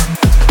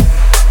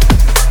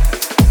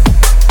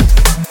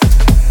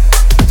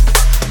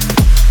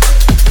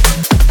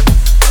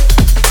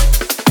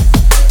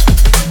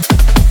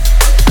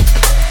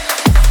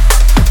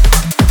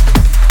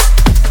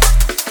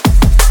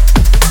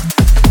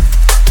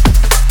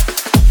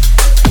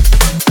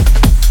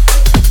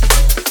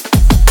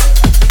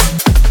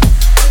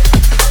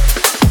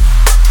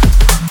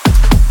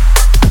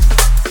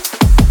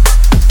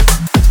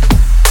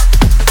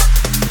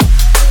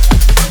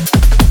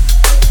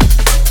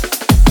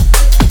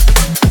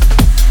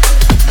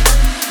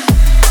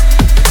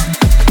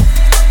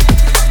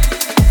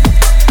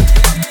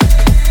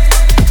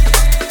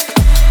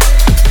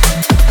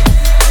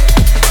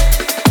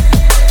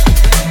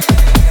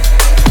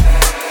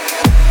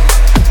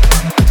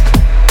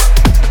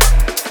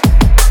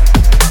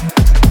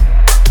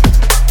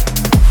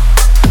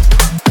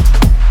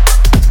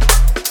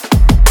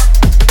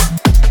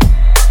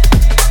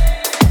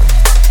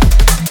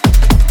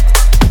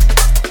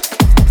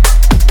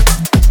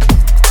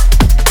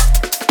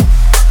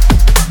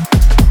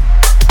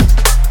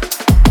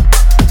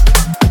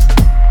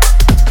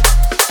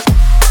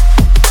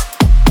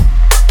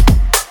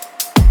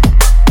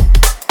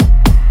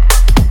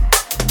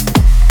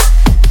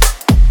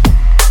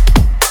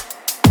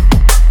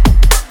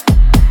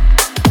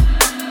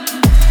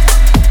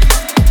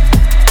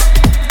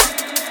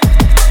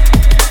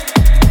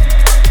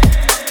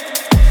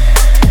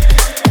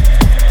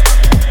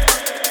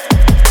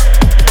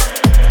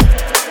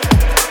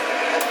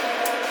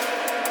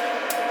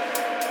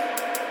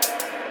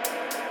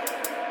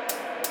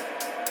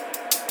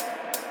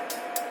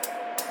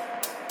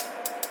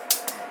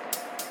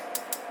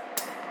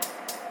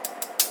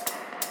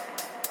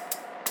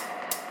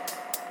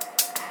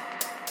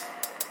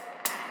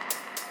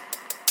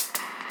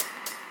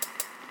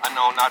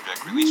 Unknown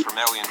object released from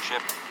alien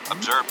ship,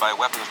 observed by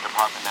weapons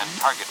department and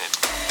targeted.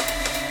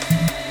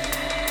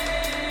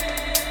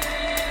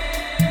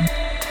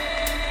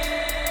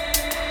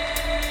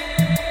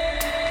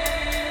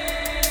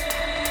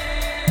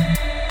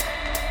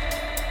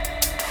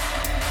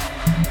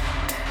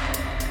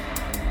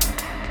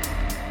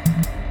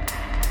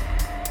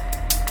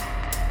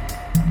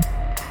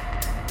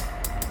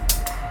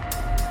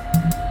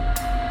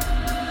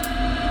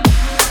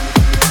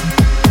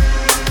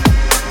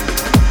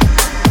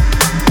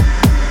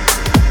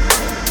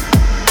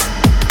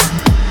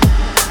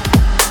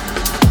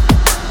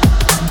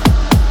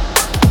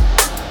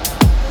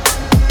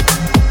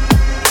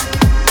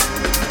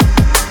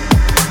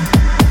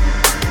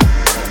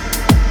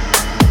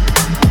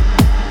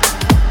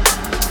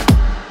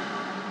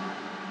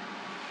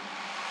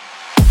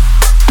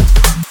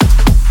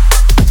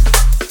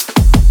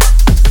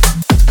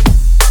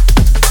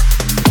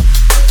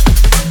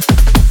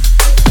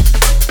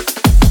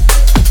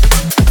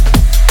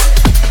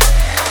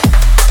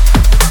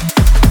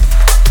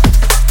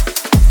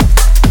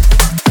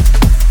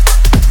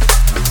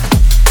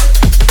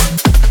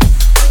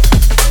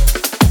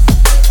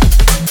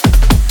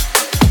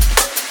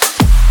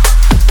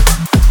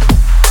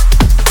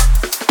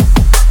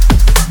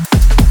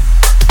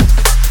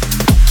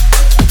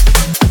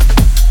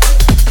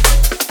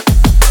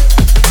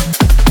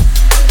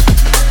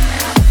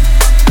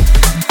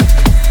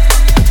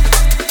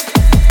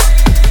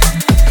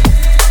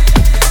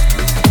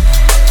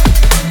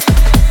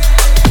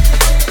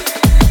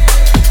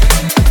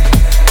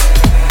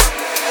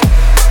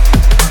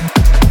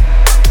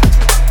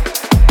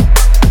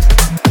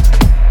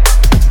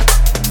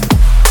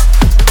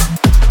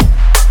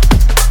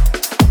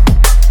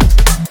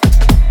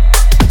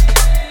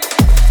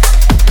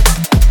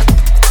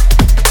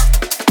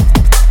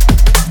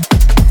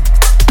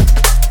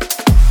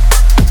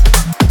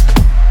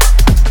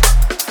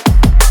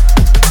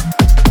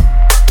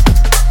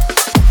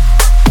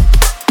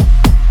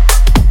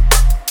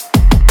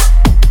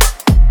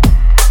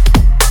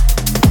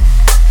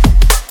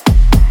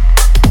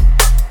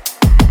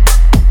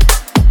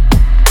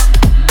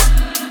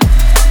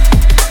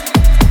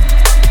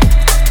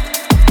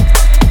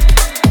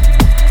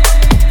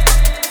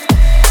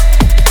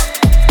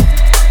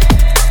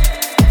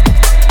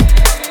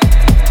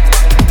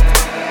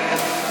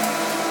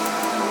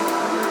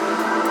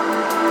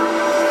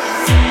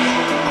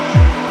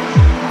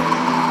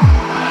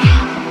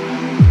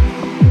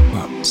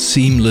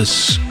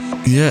 Seamless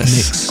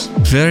mix.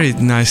 Very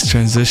nice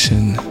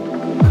transition.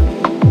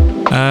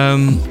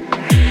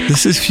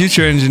 This is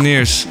Future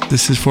Engineers.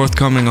 This is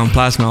forthcoming on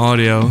Plasma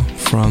Audio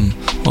from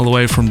all the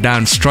way from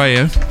down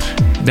Australia,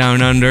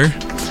 down under.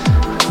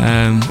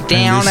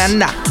 Down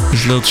under.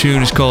 This little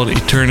tune is called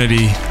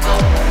Eternity.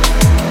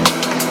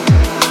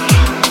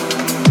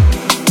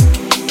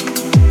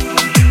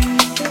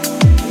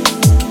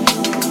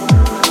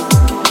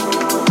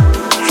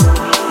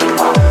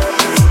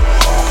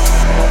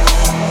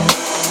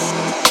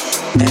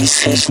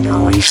 This is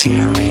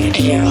Noisia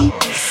Radio.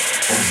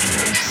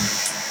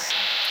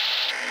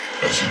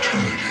 As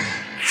eternity.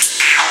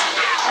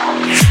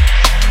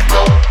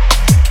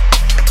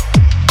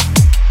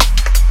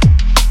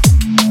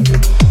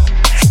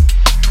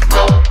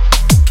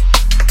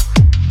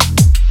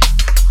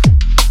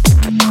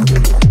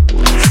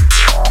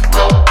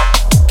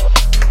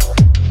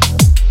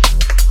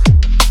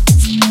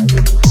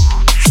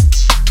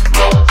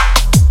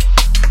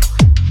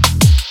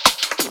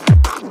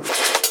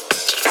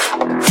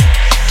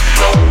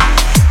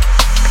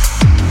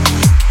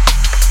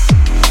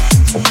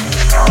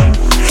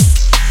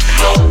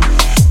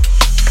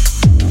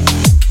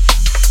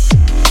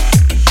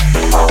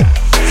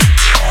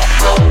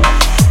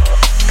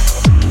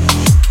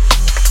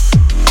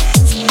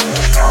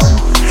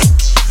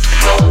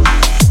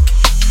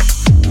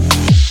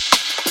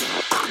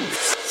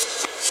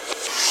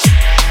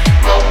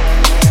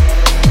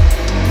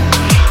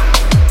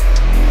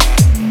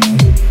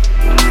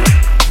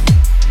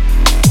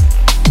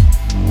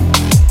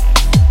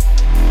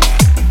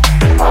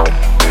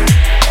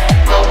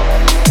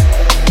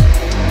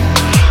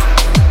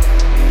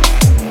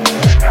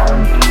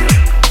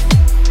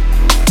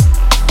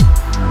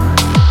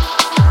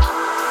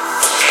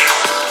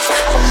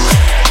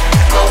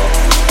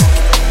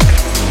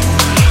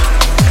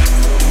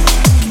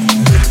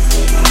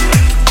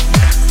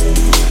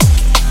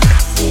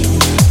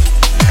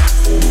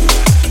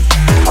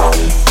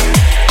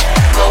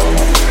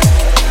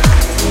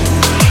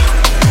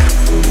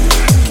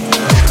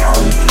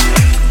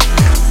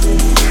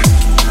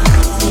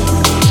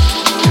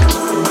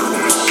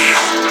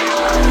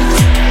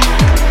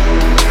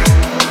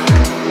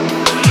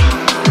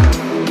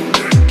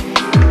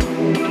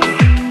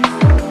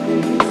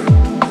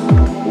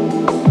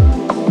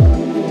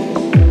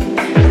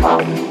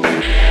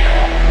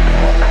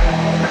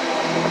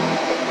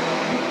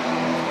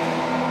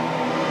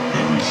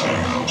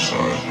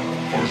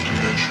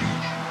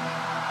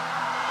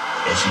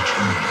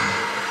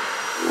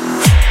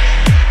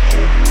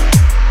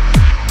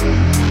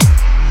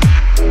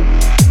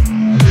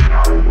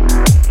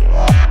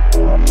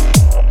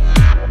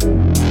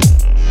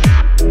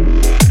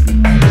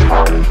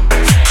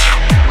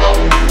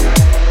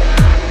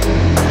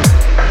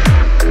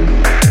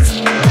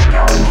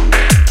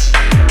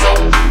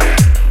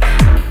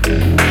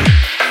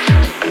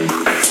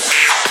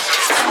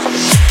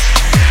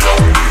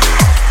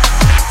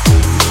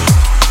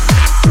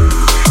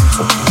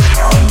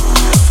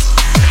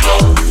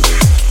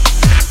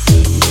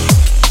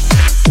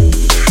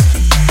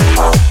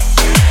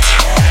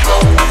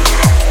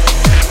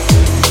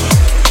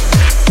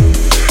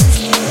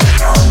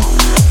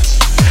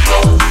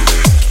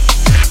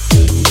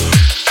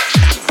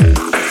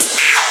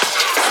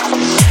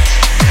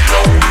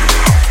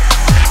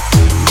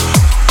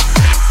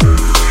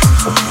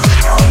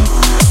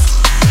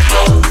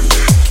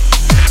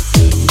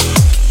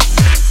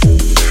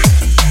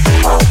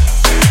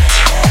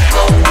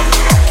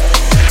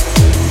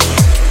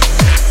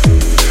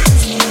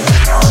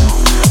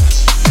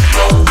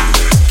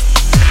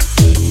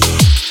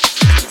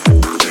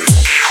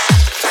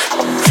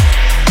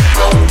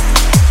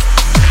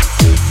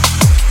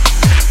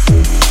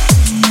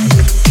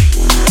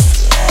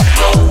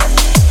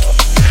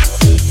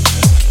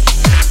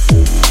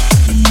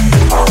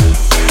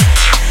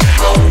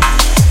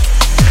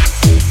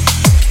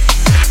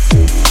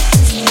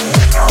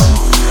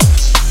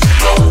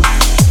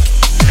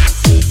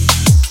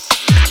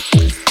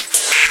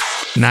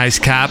 Nice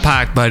car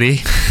park,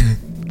 buddy.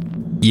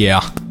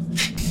 Yeah.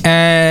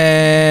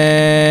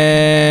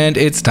 And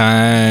it's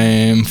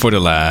time for the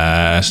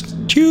last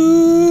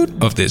tune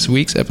of this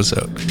week's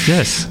episode.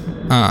 Yes.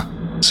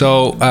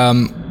 So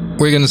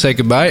we're going to say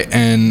goodbye,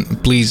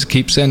 and please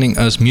keep sending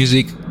us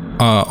music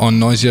on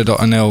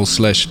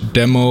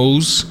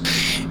noisia.nl/demos,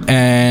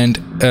 and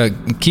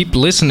keep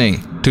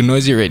listening to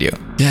Noisia Radio.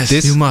 Yes,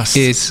 this you must.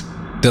 Is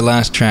the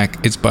last track.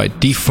 It's by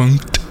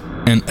Defunct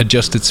and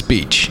Adjusted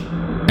Speech,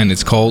 and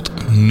it's called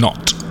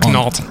Knot.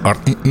 Knot.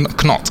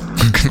 Knot.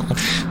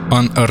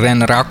 On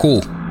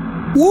Renraku.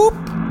 Whoop.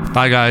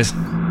 Bye, guys.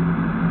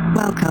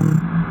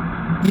 Welcome.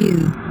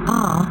 You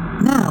are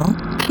now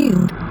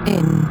tuned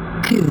in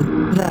to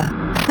the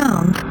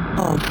sound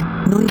of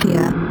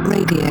Noisia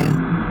Radio.